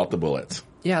to pull out the bullets.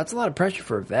 Yeah, it's a lot of pressure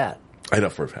for a vet. I know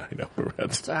for a fact. I know for a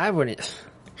fact. So I wouldn't.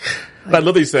 I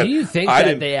love that he said. Do you think I that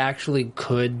didn't. they actually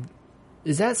could?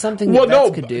 Is that something Well, that vets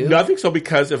no, could do? no, I think so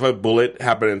because if a bullet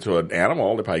happened into an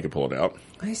animal, they probably could pull it out.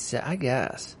 I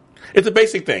guess. It's a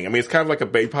basic thing. I mean, it's kind of like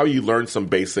probably you learn some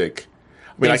basic.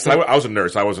 I mean, I was a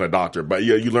nurse. I wasn't a doctor, but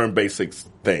you learn basic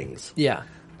things Yeah.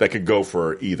 that could go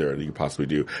for either that you could possibly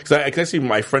do. Because I see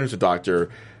my friend who's a doctor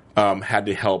had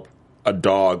to help a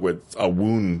dog with a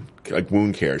wound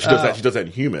care. She does that. She does that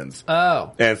in humans.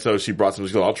 Oh. And so she brought some.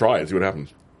 She goes, "I'll try it and see what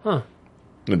happens." Huh.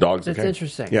 And the dog's That's okay.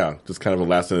 interesting. Yeah, just kind of a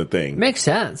last minute thing. Makes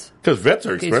sense. Because vets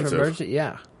are In case of expensive. emergency,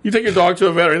 yeah. You take your dog to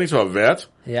a vet or anything to a vet,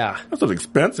 Yeah. that stuff's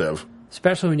expensive.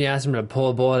 Especially when you ask them to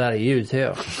pull a bullet out of you,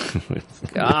 too.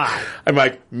 God. I'm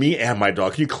like, me and my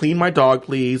dog. Can you clean my dog,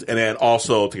 please? And then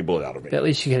also take a bullet out of me. At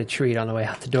least you get a treat on the way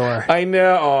out the door. I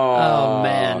know. Oh,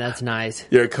 man, that's nice.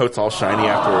 Your coat's all shiny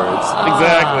afterwards.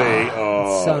 Exactly.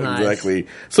 Oh, so nice. Exactly.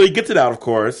 So he gets it out, of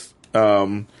course.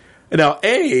 And now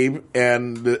Abe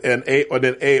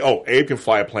Abe can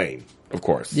fly a plane, of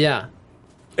course. Yeah.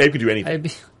 Abe can do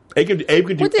anything. Abe can do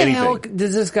What the anything. hell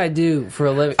does this guy do for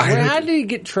a living? How did he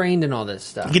get trained in all this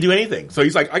stuff? He can do anything. So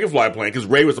he's like, I can fly a plane because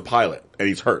Ray was a pilot and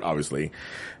he's hurt, obviously.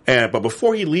 But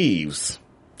before he leaves,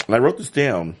 and I wrote this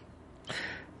down,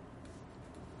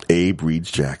 Abe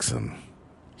Reeds Jackson.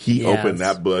 He Yes. opened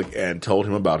that book and told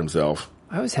him about himself.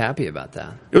 I was happy about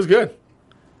that. It was good.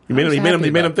 He made was him happy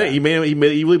think. about that. He really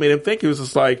made him think. It was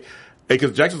just like,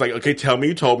 because Jackson's like, okay, tell me,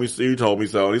 you told me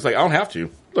so. And he's like, I don't have to.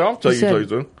 I'll tell you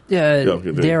so.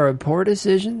 There are poor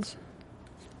decisions,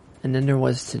 and then there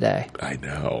was today. I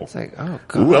know. It's like, oh,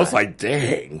 God. Who else? Like,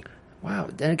 dang. Wow.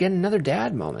 Then again, another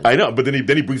dad moment. I know, but then he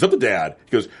brings up the dad.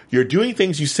 He goes, "You're doing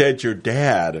things you said your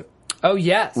dad Oh,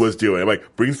 yes. was doing." I'm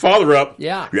like, bring father up.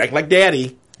 Yeah. You act like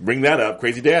daddy. bring that up,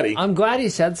 crazy daddy. I'm glad he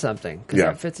said something because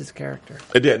that fits his character.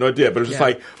 It did. No, it did. But it was just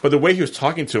like, but the way he was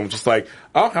talking to him, just like,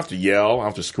 I don't have to yell. I don't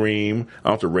have to scream. I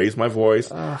don't have to raise my voice.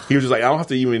 He was just like, I don't have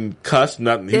to even cuss,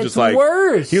 nothing. He was just like,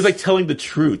 worse. He was like telling the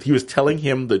truth. He was telling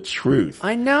him the truth.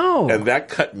 I know. And that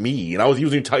cut me. And he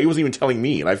wasn't even telling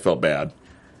me, and I felt bad.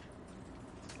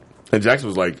 And Jackson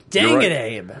was like, "Dang right. it,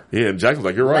 Abe!" Yeah, and Jackson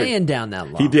was like, "You're right." Laying down that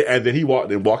law. He did, and then he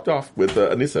walked off with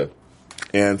Anissa,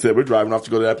 and said, "We're driving off to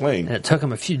go to that plane." And it took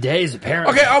him a few days,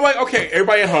 apparently. Okay, I'm like, okay,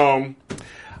 everybody at home.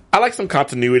 I like some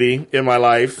continuity in my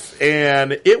life,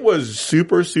 and it was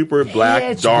super, super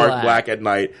black, black at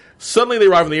night. Suddenly, they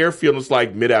arrive in the airfield, and it's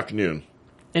like mid-afternoon,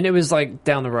 and it was like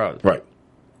down the road, right?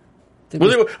 It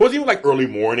wasn't even like early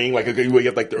morning, like you wake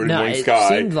up like the early morning sky.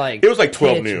 Seemed like it was like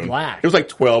 12 noon. Black. It was like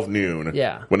 12 noon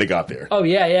Yeah. when they got there. Oh,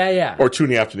 yeah. Or 2 in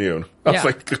the afternoon. I was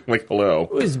like, hello.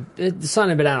 The sun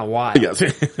had been out a while. Yes,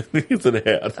 it's an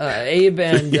head. Abe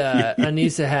and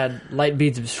Anissa had light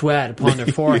beads of sweat upon their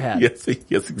forehead. Yes,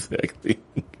 exactly.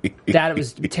 That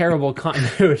was terrible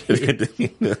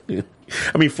continuity.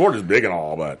 I mean, Florida's big and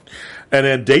all, but... And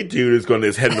then Date Dude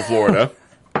is heading to Florida.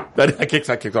 that kicks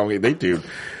on me. Date Dude.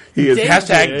 He is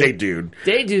 #Date Dude.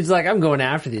 Date Dude's like, I'm going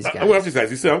after these guys. I'm going after these guys.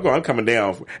 He said, I'm coming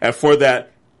down. And for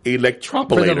that electropolator.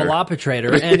 For the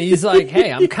Velopatrator. And he's like,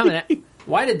 hey, I'm coming at...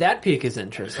 Why did that pique his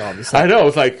interest all of a sudden? I know.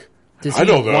 It's like, does he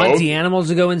want the animals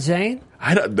to go insane?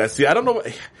 I don't know.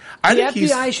 The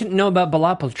FBI shouldn't know about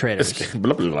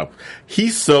Velopatrators.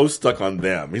 He's so stuck on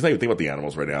them. He's not even thinking about the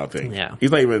animals right now, I think. Yeah.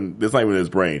 It's not even in his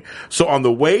brain. So on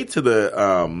the way to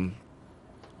the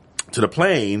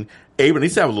plane, Abe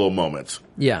needs to have a little moment.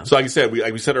 Yeah. So like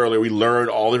we said earlier, we learned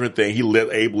all different things.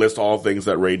 Abe lists all the things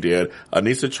that Ray did.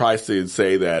 Anissa tries to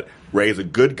say that Ray is a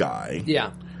good guy.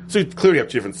 Yeah. So you clearly have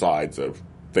different sides of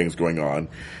things going on.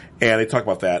 And they talk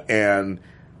about that. And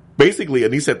basically,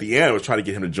 Anissa at the end was trying to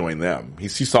get him to join them. He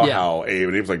saw how Abe,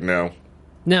 and he was like, no.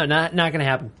 No, not going to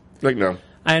happen. Like, no.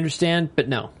 I understand, but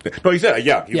no. No, he said,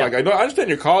 He's like, I understand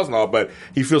your cause and all, but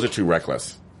he feels they're too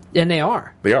reckless. And they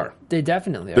are. They are. They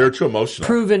definitely are. They're too emotional.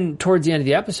 Proven towards the end of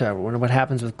the episode what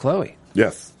happens with Chloe.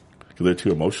 Yes. Because they're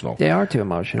too emotional. They are too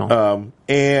emotional.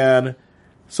 And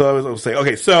so I was saying,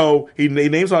 okay, so he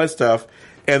names all that stuff.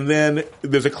 And then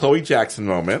there's a Chloe Jackson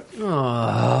moment.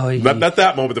 Oh, not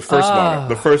that moment. The first moment.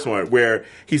 The first one where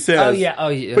he says. Oh yeah.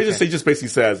 Okay. But he just basically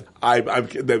says,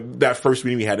 that first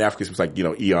meeting we had in Africa was like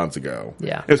eons ago.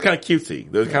 Yeah. It was kind of cutesy.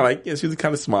 It was kind of like she was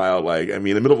kind of smiled like in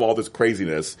the middle of all this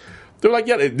craziness. They're like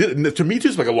to me too.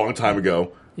 It's like a long time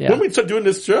ago. Yeah. When did we start doing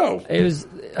this show? It was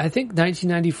I think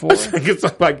 1994.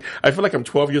 It's like I feel like I'm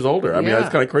 12 years older. I mean it's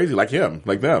kind of crazy like him,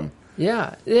 like them.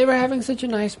 Yeah, they were having such a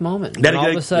nice moment. And all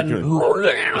of a sudden,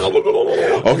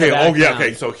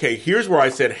 okay. Here's where I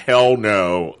said hell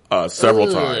no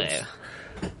several times.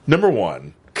 Number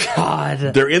one,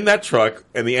 God, they're in that truck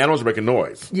and the animals are making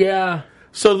noise. Yeah.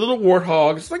 So the little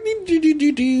warthog is like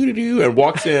and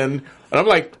walks in, and I'm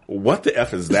like, what the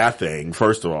F is that thing?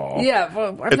 First of all, yeah,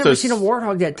 well, I've never seen a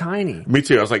warthog that tiny. Me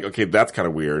too. I was like, okay, that's kind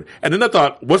of weird. And then I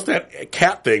thought, what's that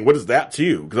cat thing? What is that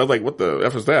too? Because I was like, what the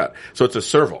F is that? So it's a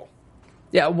serval.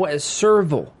 Yeah, what is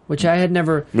serval? Which I had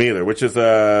never... Me either, which is,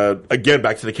 again,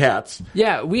 back to the cats.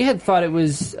 Yeah, we had thought it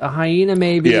was a hyena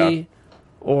maybe,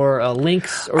 or a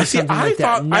lynx or something like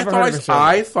that.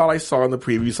 I thought I saw in the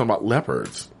preview something about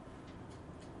leopards.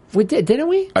 We did, didn't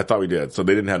we? I thought we did. So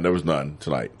there was none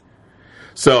tonight.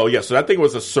 So, so that thing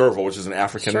was a serval, which is an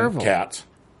African cat.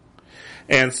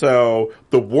 And so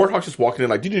the warthog's just walking in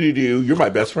like, you're my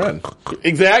best friend.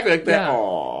 Exactly like that.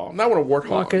 Aww. Not when a warthog.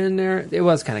 Walking in there. It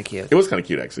was kind of cute. It was kind of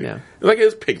cute, actually. Yeah. It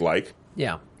was pig-like.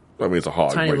 Yeah. I mean, it's a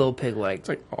hog. Tiny little pig-like. It's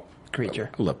like, creature.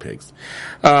 I love pigs.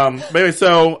 But anyway,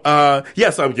 so I'm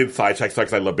getting sidetracked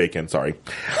because I love bacon. Sorry.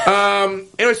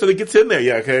 Anyway, so they gets in there.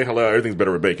 Yeah, okay. Hello. Everything's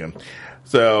better with bacon.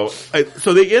 So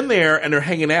they're in there and they're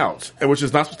hanging out, which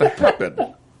is not supposed to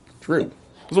happen. True.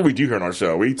 That's what we do here on our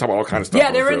show. We talk about all kinds of stuff.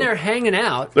 Yeah, they're in there hanging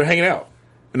out. They're hanging out.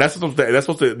 And that's supposed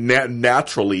to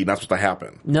naturally not supposed to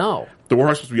happen. No. The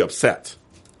warthog's supposed to be upset.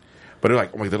 But they're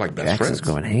like, they're like best friends. Jackson's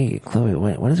going, hey, Chloe,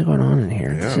 what is going on in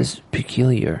here? Yeah. This is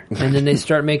peculiar. And then they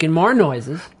start making more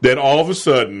noises. Then all of a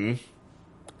sudden,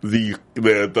 the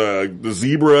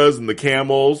zebras and the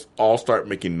camels all start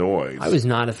making noise. I was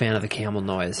not a fan of the camel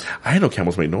noise. I didn't know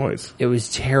camels made noise. It was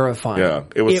terrifying. Yeah,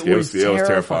 it was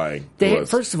terrifying.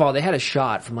 First of all, they had a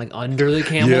shot from like under the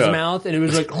camel's mouth, and it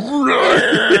was like,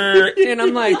 and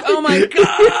I'm like, oh my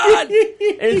god!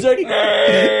 And it's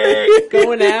like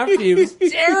going after you. It was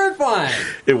terrifying.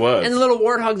 It was. And the little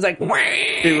warthog's like,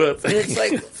 it was. And it's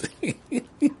like.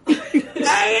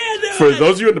 For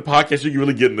those of you in the podcast, you're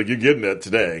really getting it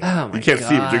today. Oh my you can't God.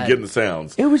 see it, but you're getting the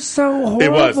sounds. It was so horrible.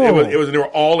 It was, and they were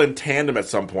all in tandem at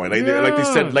some point. Like they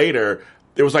said later,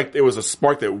 it was a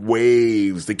spark that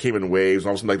waves. They came in waves. And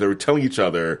all of a sudden, like they were telling each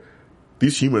other,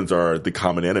 these humans are the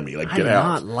common enemy. Like, get out.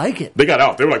 I did not like it. They got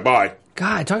out. They were like, bye.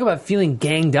 God, talk about feeling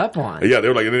ganged up on. Yeah, they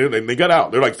were like, they got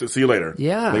out. They're like, see you later.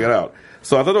 Yeah. They got out.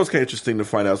 So I thought that was kind of interesting to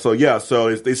find out. So yeah,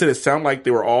 they said it sounded like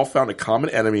they were all found a common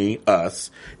enemy,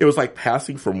 us. It was like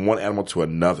passing from one animal to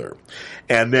another.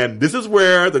 And then this is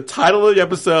where the title of the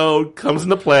episode comes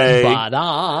into play.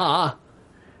 Ba-da.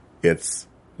 It's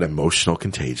an emotional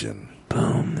contagion.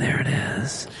 Boom, there it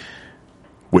is.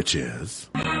 Which is...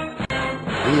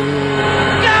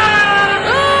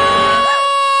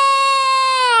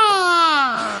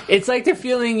 It's like the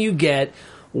feeling you get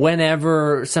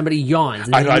whenever somebody yawns.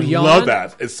 And I love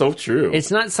that. It's so true.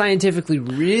 It's not scientifically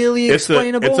really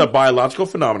explainable. It's a biological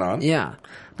phenomenon. Yeah.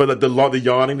 But the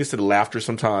yawning, they said laughter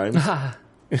sometimes.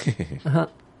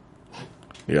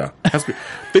 Yeah.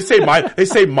 They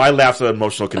say my laugh's an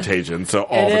emotional contagion, so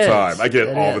all the time. I get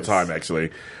it all the time,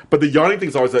 actually. But the yawning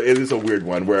thing's always it is a weird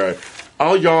one where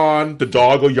I'll yawn, the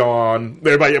dog will yawn,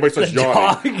 everybody starts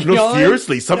yawning. No,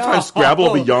 seriously, sometimes Scrabble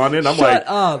will be yawning. I'm Shut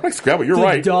up. like, Scrabble, you're the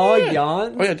right. Dog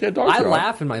yawn? Oh yeah, dogs I yawn.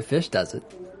 laugh and my fish does it.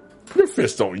 Your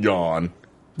fish don't yawn.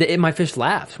 My fish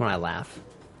laughs when I laugh.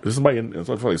 There's somebody in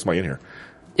here.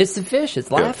 It's the fish.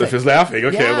 It's laughing. Yeah, the fish laughing.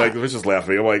 Okay, Yeah. I'm like, the fish is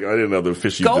laughing. I'm like, I didn't know the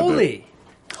fish used Goldie.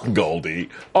 Goldie.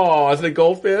 Oh, isn't it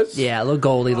goldfish? Yeah, little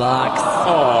Goldilocks.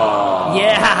 Oh.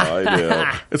 Yeah. I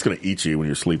know. It's going to eat you when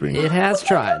you're sleeping. It has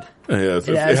tried. Yes,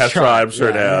 it has tried. I'm sure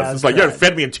it has. It's like, you haven't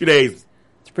fed me in 2 days.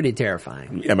 It's pretty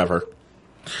terrifying. MFR.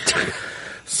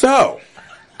 So,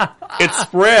 it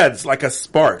spreads like a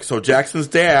spark. So Jackson's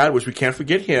dad, which we can't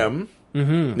forget him,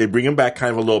 they bring him back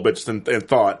kind of a little bit just in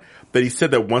thought, that he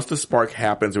said that once the spark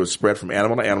happens, it would spread from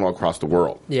animal to animal across the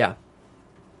world. Yeah.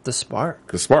 The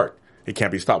spark. The spark. It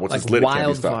can't be stopped. Once Like it's lit, it can't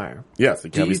be stopped. wildfire. Yes,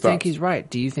 it can't be stopped. Do you think he's right?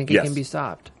 Do you think it can be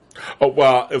stopped? Oh,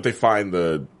 well, if they find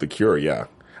the cure, yeah.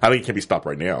 I think it can be stopped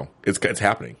right now. It's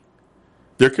happening.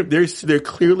 They're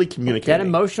clearly communicating. That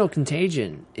emotional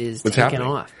contagion is It's taken happening.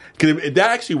 off. Because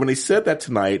that actually, when they said that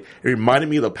tonight, it reminded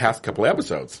me of the past couple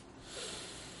episodes.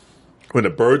 When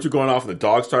the birds were going off and the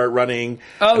dogs started running.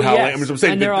 Oh, and how, yes. I'm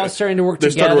saying, and they're all starting to work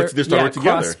together. They're starting to work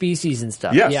together. Cross species and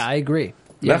stuff. Yes. Yeah, I agree.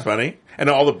 That's funny. And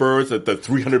all the birds, the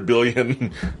 300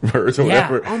 billion birds or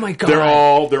whatever. Oh my God. They're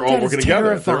all That working is together.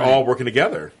 terrifying. They're all working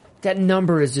together. That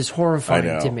number is just I horrifying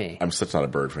know. to me. I'm such not a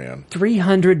bird fan.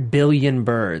 300 billion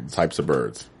birds. Types of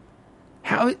birds.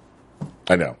 How?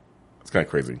 I know. It's kind of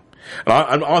crazy. And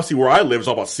I'm honestly, where I live is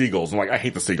all about seagulls. I'm like, I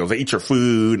hate the seagulls. They eat your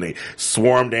food and they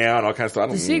swarm down, all kinds of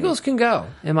stuff. The seagulls can go,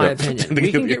 in my opinion.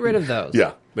 We can get rid of those.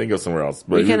 Yeah, they can go somewhere else.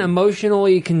 But We can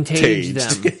emotionally contage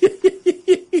Caged. them.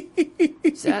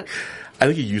 Is that? I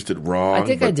think you used it wrong. I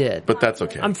think I did. But that's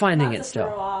okay. I'm finding Not it to still.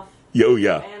 throw off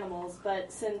Yeah. animals,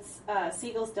 but since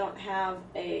seagulls don't have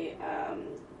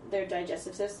their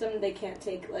digestive system, they can't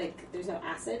take there's no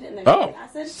acid in their stomach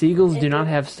acid. Seagulls do not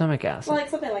have stomach acid. Well,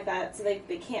 something like that. So they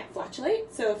can't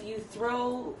flatulate. So if you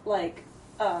throw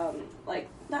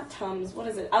not Tums, what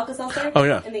is it? Alka-Seltzer in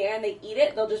the air and they eat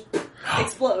it, they'll just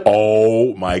explode.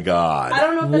 Oh my God. I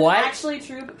don't know if that's What? actually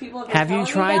true, but people have been Have you telling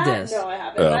me tried that. this? No, I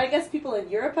haven't. But I guess people in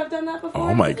Europe have done that before.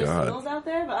 Oh my There's God. seagulls out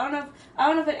there, but I don't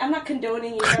know if I'm not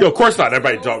condoning you. Of course not.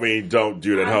 Everybody don't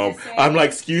do it at I'm home. just saying. I'm like,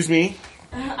 excuse me?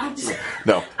 I've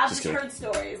just kidding. heard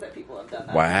stories that people have done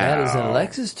that. Wow. That is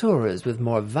Alexis Torres with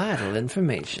more vital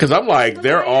information. Because I'm like,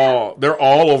 they're all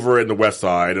over in the West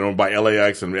Side and by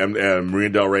LAX and Marina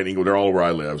Del Rey and Inglewood. They're all where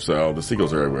I live, so the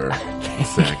seagulls are everywhere.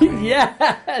 Exactly.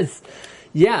 Yes.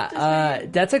 Yeah,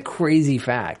 that's a crazy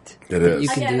fact. It is. You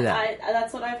can do that.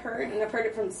 That's what I've heard, and I've heard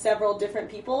it from several different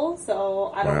people,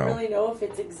 so I don't really know if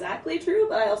it's exactly true,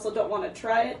 but I also don't want to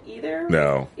try it either.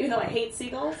 No. Even though I hate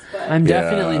seagulls. But I'm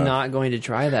definitely not going to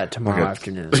try that tomorrow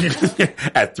afternoon.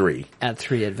 At 3. At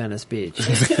 3 at Venice Beach.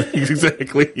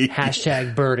 Exactly.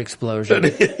 Hashtag bird explosion.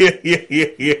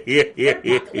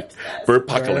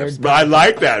 Birdpocalypse. But I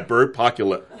like that.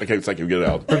 Birdpocalypse. Okay, it's like you get it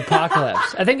out.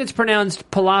 Birdpocalypse. I think it's pronounced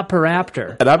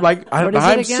Palaparaptor. And I'm like, What is it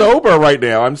I'm again? sober right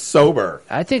now. I'm sober.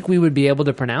 I think we would be able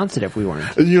to pronounce it if we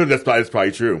weren't. That's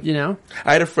probably true. You know?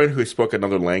 I had a friend who spoke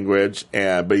another language,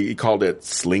 but he called it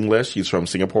Slinglish. He's from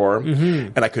Singapore.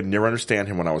 And I could never understand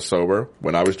him when I was sober.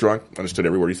 When I was drunk, I understood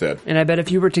every word he said. And I bet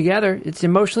if you were together, it's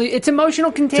emotional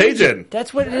contagion. Contagion.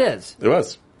 That's what it is. It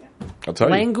was. I'll tell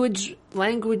you.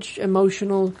 Language,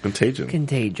 emotional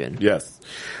Contagion. Yes.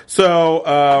 So,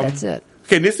 that's it.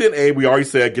 Okay, Nissan A, we already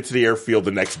said, get to the airfield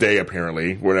the next day,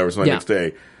 apparently. Whatever, so the next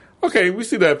day. okay, we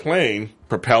see that plane.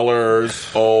 Propellers,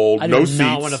 old, no seats. I do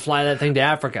not want to fly that thing to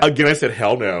Africa. Again, I said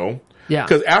hell no. Yeah.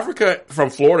 Because Africa from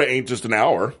Florida ain't just an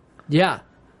hour. Yeah.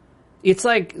 It's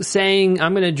like saying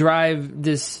I'm going to drive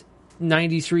this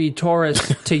 93 Taurus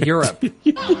to Europe.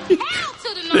 Exactly.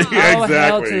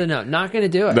 Hell to the no. Not going to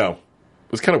do it. No.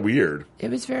 It was kind of weird. It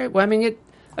was very... Well, I mean, it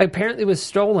apparently was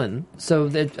stolen, so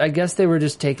that I guess they were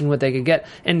just taking what they could get.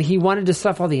 And he wanted to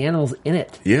stuff all the animals in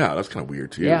it. Yeah, that's kind of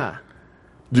weird, too. Yeah.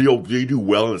 Do you do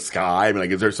well in the sky? I mean,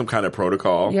 like, is there some kind of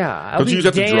protocol? Yeah. I'll be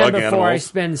damned before I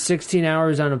spend 16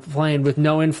 hours on a plane with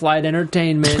no in-flight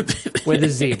entertainment with a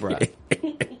zebra.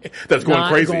 That's going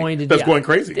crazy. That's going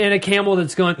crazy. And a camel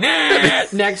that's going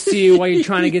next to you while you're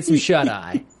trying to get some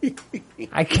shut-eye.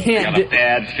 I can't. I got a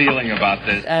bad feeling about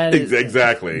this.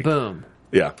 Exactly. Boom.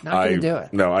 Yeah. Not going to do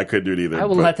it. No, I couldn't do it either. I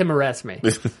will let them arrest me.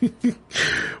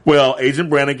 Well, Agent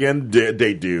Brannigan,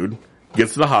 date dude,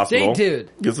 gets to the hospital. Date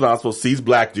dude. Gets to the hospital, sees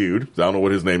black dude. I don't know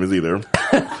what his name is either.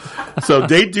 So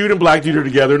date dude and black dude are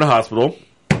together in the hospital.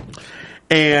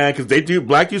 And because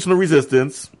black dude's from the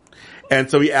resistance. And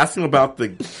so he asked him about the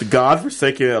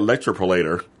godforsaken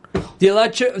electropollator. The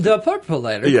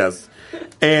electropollator? Yes.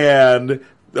 And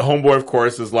the homeboy, of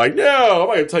course, is like, no, I'm not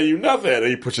going to tell you nothing. And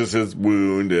he pushes his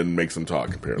wound and makes him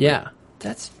talk, apparently. Yeah.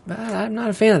 I'm not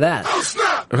a fan of that. Oh,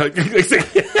 snap!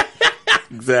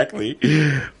 Exactly.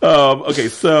 Okay,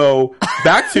 so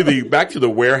back to the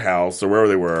warehouse or wherever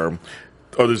they were,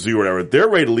 or the zoo or whatever. They're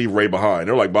ready to leave Ray behind.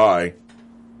 They're like, bye.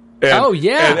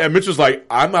 And, and Mitch was like,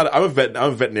 I'm a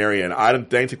veterinarian. I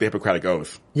didn't take the Hippocratic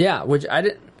Oath. Yeah, which I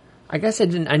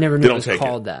never knew it was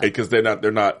called that. Because they're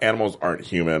not, animals aren't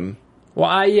human. Well,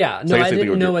 I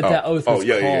didn't know what that oath was called.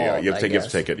 Yeah. You have to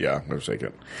take it. Yeah, you have to take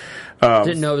it.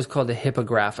 Didn't know it was called the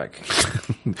hippographic.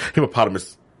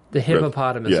 Hippopotamus. The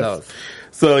hippopotamus oath.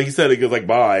 So he said, he goes like,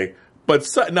 bye. But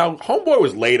now, homeboy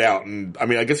was laid out, and I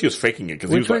mean, I guess he was faking it because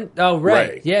he was like, oh, right,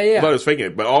 Ray. yeah. I thought he was faking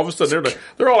it, but all of a sudden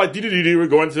they're all like, we're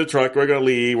going to the truck, we're going to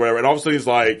leave, whatever. And all of a sudden he's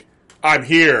like, I'm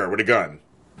here with a gun.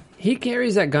 He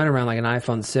carries that gun around like an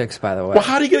iPhone 6, by the way. Well,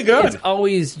 how did he get a gun? It's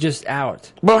always just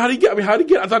out. Well, how did he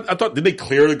get? I thought, did they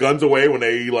clear the guns away when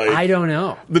they like? I don't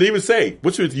know. Did he even say,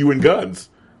 "What's with you and guns"?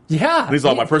 Yeah. And he's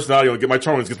like, my personality will get my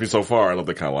charm gets me so far. I love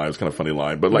that kind of line. It's kind of a funny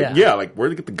line, but like, where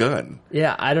did he get the gun?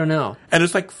 Yeah, I don't know. And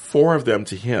there's like 4 of them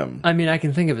to him. I mean, I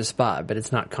can think of a spot, but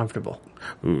it's not comfortable.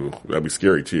 Ooh, that'd be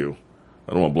scary too.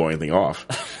 I don't want to blow anything off.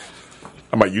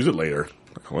 I might use it later.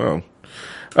 Well.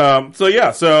 Of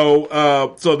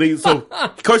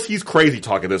course he's crazy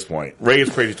talk at this point. Ray is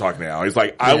crazy talk now. He's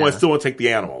like, I still want to take the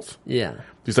animals. Yeah.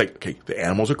 He's like, okay, the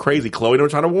animals are crazy. Chloe and I were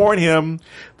trying to warn him.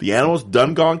 The animals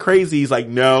done gone crazy. He's like,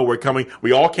 no, we're coming.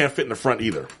 We all can't fit in the front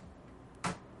either.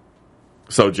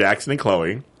 So Jackson and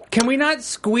Chloe. Can we not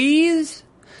squeeze?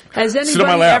 Has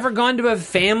anybody ever gone to a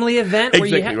family event where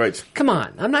you right. Come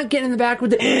on, I'm not getting in the back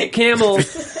with the camel.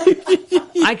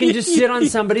 I can just sit on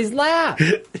somebody's lap.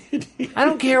 I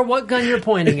don't care what gun you're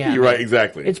pointing at. You're right,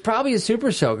 exactly. It's probably a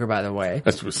super soaker, by the way.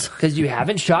 Because you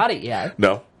haven't shot it yet.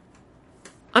 No.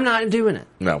 I'm not doing it.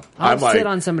 No. I'll sit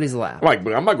on somebody's lap.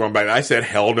 I'm not going back. I said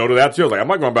hell no to that too. I was like, I'm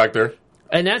not going back there.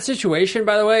 In that situation,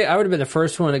 by the way, I would have been the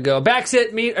first one to go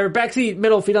backseat,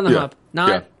 middle, feet on the hump.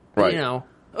 Not, right.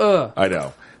 I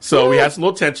know. So we had some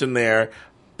little tension there,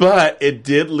 but it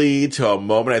did lead to a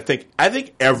moment. I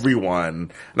think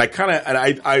everyone, and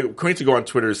I going to go on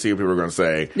Twitter to see what people were going to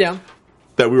say. Yeah.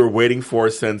 That we were waiting for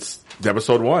since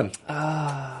episode 1.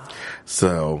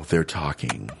 So they're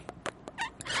talking.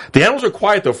 The animals were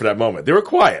quiet though for that moment. They were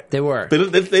quiet. They were. They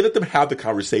let them have the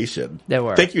conversation. They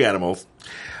were. Thank you, animals.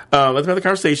 Let them have the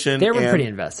conversation. They were pretty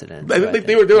invested in it.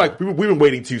 They were like, we've been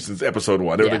waiting too since episode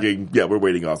 1. They were thinking, we're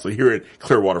waiting also here in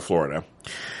Clearwater, Florida.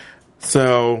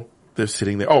 So they're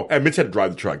sitting there. Oh, and Mitch had to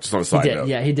drive the truck, just on a side note.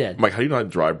 Yeah, he did. I'm like, how do you know how to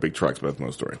drive big trucks? But that's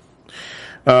another story.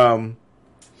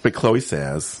 But Chloe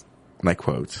says, and I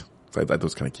quote, I thought that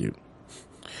was kind of cute.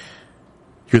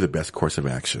 You're the best course of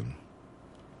action.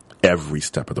 Every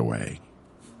step of the way.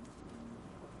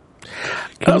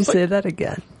 Can you say that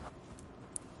again?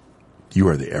 You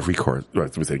are the every course. Right,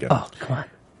 let me say it again. Oh, come on.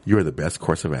 You are the best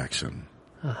course of action.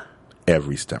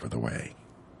 Every step of the way.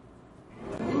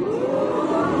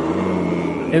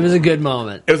 It was a good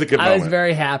moment. It was a good moment. I was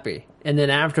very happy. And then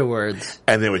afterwards.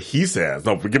 And then what he says.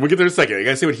 No, we'll get there in a second. I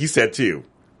gotta say what he said too.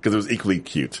 Because it was equally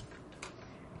cute.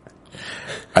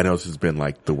 I know this has been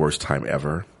like the worst time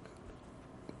ever.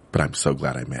 But I'm so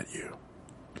glad I met you.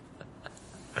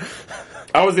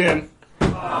 I was in.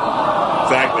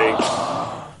 Exactly.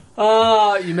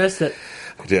 Oh, you missed it.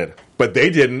 I did. But they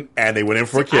didn't, and they went in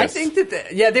for a kiss. I think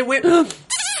that, they went... It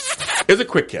was a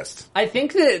quick kiss. I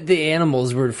think that the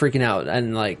animals were freaking out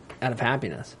and, like, out of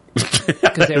happiness.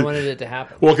 because they wanted it to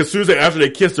happen. Well, because after they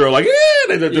kissed, they were like,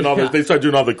 they started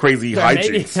doing all the crazy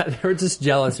hijinks. They were just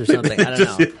jealous or something. I don't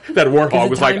know. That warthog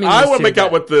was like, I want to make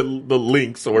out with the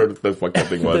links or whatever the fuck that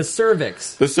thing was. The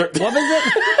cervix. What was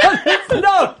it?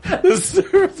 No, the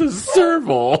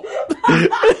serval.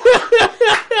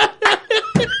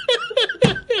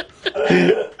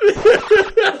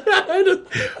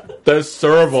 The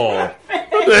serval.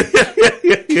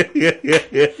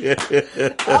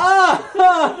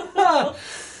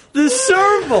 The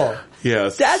serval.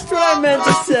 Yes. That's what I meant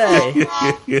to say.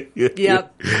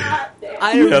 Yep.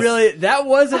 That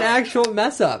was an actual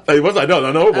mess up. It was. I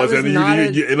know it wasn't.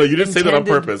 You didn't say that on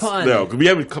purpose. Pun. No, we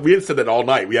haven't said that all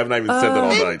night. We haven't even said that all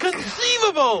night.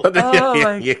 Inconceivable! Oh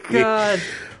my god.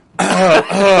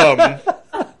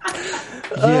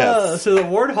 Yes. So the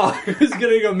warthog was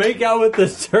going to go make out with the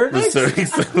cervix?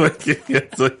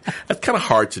 That's kind of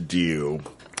hard to do.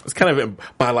 It's kind of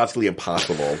biologically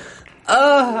impossible.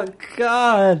 Oh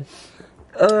god.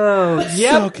 Oh,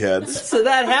 yep. So, kids. So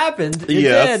that happened.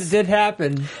 It did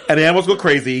happen. And the animals go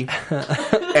crazy.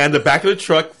 And the back of the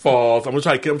truck falls. I'm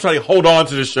trying to hold on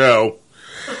to the show.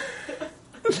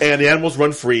 And the animals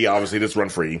run free. Obviously, just run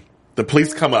free. The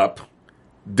police come up.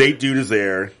 Date dude is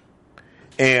there.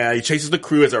 And he chases the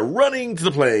crew as they're running to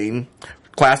the plane.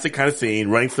 Classic kind of scene.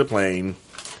 Running to the plane.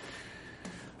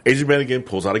 Agent Bennigan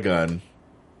pulls out a gun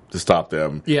to stop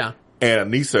them. Yeah.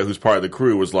 And Anissa, who's part of the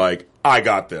crew, was like, I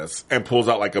got this. And pulls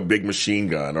out like a big machine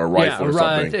gun or rifle or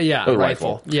something. A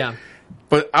rifle. Yeah.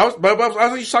 But I was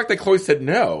really shocked that Chloe said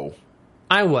no.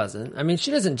 I wasn't. I mean, she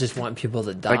doesn't just want people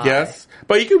to die. I guess.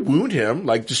 But you could wound him,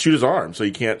 like just shoot his arm so he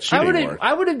can't shoot anymore.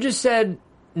 I would have just said,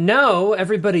 no,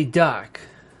 everybody duck.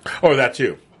 Or that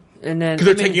too. And then because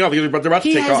they're taking off. They're about to take off.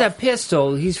 He has a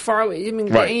pistol. He's far away. I mean,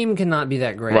 the aim cannot be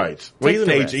that great. Right. Well, he's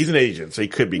an agent. He's an agent, so he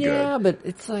could be good. Yeah, but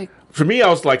it's like... For me, I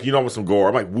was like, with some gore.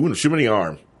 I'm like, wound him. Shoot him in the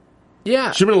arm.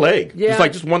 Yeah. Shoot him in the leg. Yeah.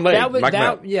 Just one leg. Yeah,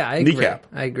 I agree. Kneecap.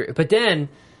 I agree. But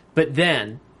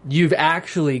then you've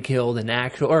actually killed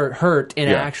or hurt an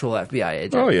actual FBI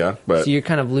agent. Oh, yeah. But, so you're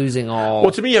kind of losing all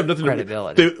to me, you have nothing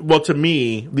credibility. To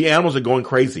me, the animals are going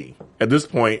crazy. At this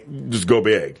point, just go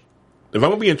big. If I'm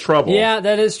going to be in trouble... Yeah,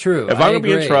 that is true. If I'm going to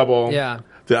be in trouble, then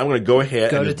I'm going to go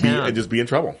ahead and just be in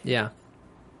trouble. Yeah.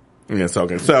 Yeah,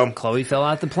 so Chloe fell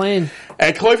out the plane.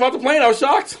 And Chloe fell out the plane. I was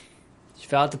shocked. She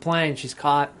fell out the plane. She's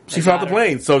caught. She fell out the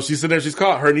plane. So she's sitting there. She's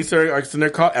caught. Her and Anissa are sitting there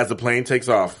caught as the plane takes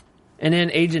off. And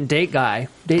then Agent Date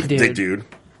Dude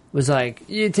was like,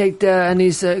 you take the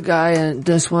Anissa guy and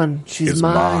this one, she's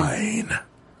mine.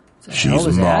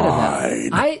 She's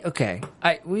mine.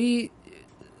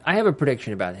 I have a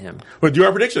prediction about him. Well, do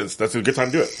our predictions. That's a good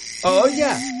time to do it. Oh,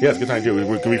 yeah. Yeah, it's a good time to do it.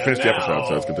 We finished the episode,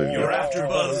 so it's good to do it. Your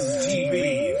AfterBuzz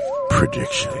TV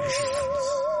predictions.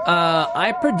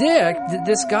 I predict that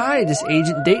this guy, this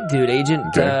Agent Date Dude,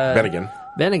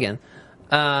 Bennigan,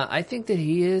 I think that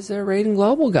he is a Raiden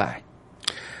Global guy.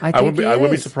 I would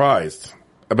be surprised.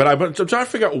 But I'm trying to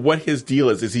figure out what his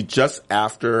deal is. Is he just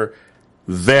after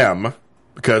them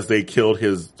because they killed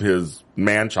his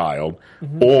man-child?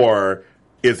 Mm-hmm. Or...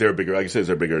 is there a bigger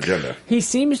agenda? He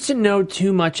seems to know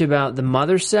too much about the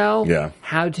mother cell,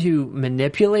 how to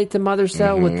manipulate the mother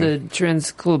cell with the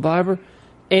transclubiber,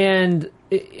 and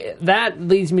that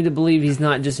leads me to believe he's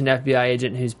not just an FBI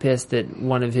agent who's pissed that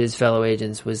one of his fellow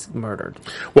agents was murdered.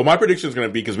 Well, my prediction is going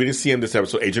to be, because we didn't see him this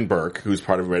episode, Agent Burke, who's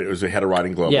part of who's the head of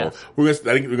Riding Global. Yes. I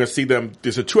think we're going to see them.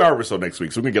 There's a 2-hour episode next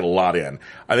week, so we're going to get a lot in.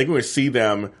 I think we're going to see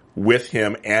them with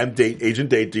him and Agent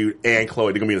Date Dude and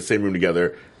Chloe. They're going to be in the same room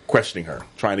together, questioning her,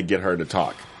 trying to get her to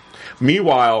talk.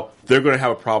 Meanwhile, they're going to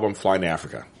have a problem flying to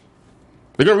Africa.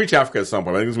 They're going to reach Africa at some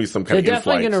point. I think there's going to be some kind of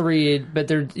in-flight. They're definitely going to read, but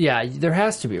there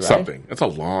has to be, right? Something. It's a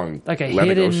long like a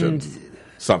Atlantic hidden Ocean.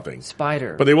 Something.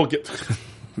 Spider. But they will get...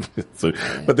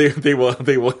 but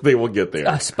they will get there.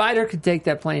 A spider could take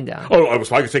that plane down. Oh, a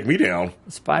spider could take me down.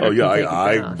 A spider could take it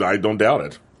down. I don't doubt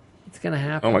it. It's going to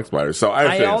happen. I don't like spiders. So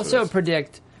I also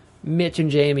predict Mitch and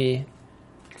Jamie...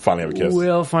 finally have a kiss.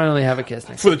 We'll finally have a kiss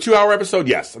next for the 2-hour episode.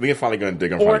 Yes, I think it's finally going to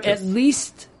dig on. Or at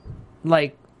least,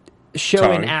 like,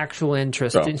 show an actual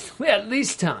interest in at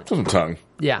least tongue. Some tongue.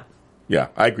 Yeah. Yeah,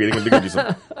 I agree. They're going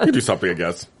to do something, I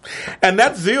guess. And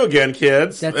that's Zoo again,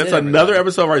 kids. That's another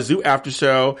episode of our Zoo After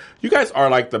Show. You guys are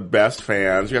like the best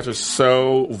fans. You guys are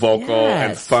so vocal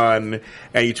and fun.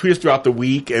 And you tweet us throughout the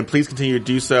week. And please continue to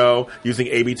do so using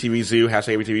ABTVZoo,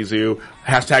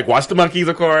 #ABTVZoo, #Watch the Monkeys,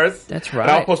 of course. That's right.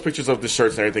 And I'll post pictures of the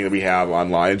shirts and everything that we have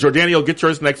online. And Jordana, you'll get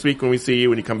yours next week when we see you,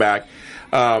 when you come back.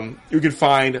 You can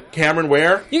find Cameron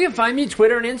where? You can find me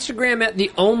Twitter and Instagram at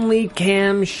the Only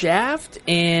Cam Shaft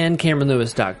and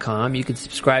CameronLewis.com. You can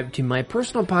subscribe to my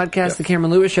personal podcast, The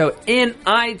Cameron Lewis Show, in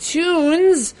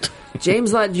iTunes.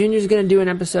 James Lott Jr. is going to do an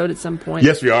episode at some point.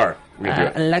 Yes, we are.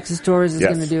 Alexis Torres is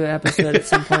going to do an episode at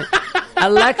some point.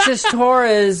 Alexis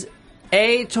Torres,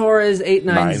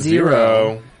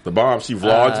 Torres890. The bomb. She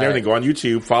vlogs and everything. Go on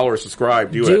YouTube, follow her,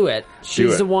 subscribe, do it.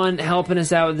 She's the one helping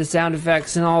us out with the sound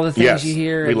effects and all the things you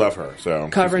hear. We love her. So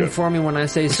covering for me when I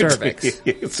say cervix.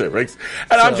 Cervix.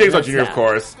 And I'm James Lott Jr., of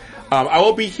course. I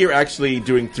will be here actually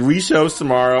doing 3 shows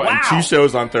tomorrow and 2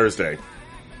 shows on Thursday.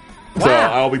 So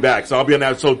I'll be back. So I'll be on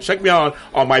that. So check me out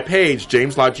on my page,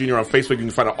 James Lott Jr. on Facebook. You can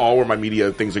find out all where my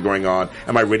media things are going on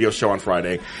and my radio show on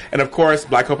Friday. And of course,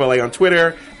 Black Hope LA on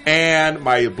Twitter and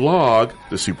my blog,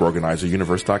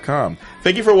 thesuperorganizeruniverse.com.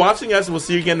 Thank you for watching us, and we'll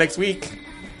see you again next week.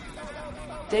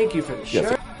 Thank you for the show.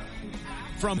 Yes,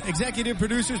 from executive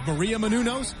producers Maria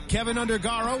Menounos, Kevin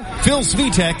Undergaro, Phil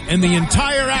Svitek, and the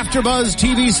entire AfterBuzz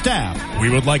TV staff, we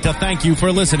would like to thank you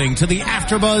for listening to the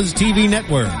AfterBuzz TV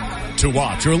network. To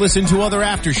watch or listen to other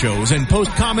after shows and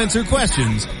post comments or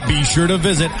questions, be sure to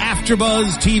visit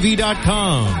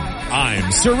AfterBuzzTV.com.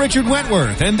 I'm Sir Richard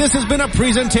Wentworth, and this has been a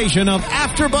presentation of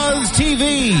AfterBuzz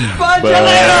TV.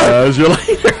 Buzz you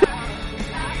later.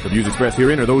 The views expressed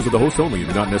herein are those of the host only and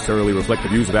do not necessarily reflect the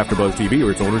views of AfterBuzz TV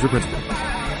or its owners or principals.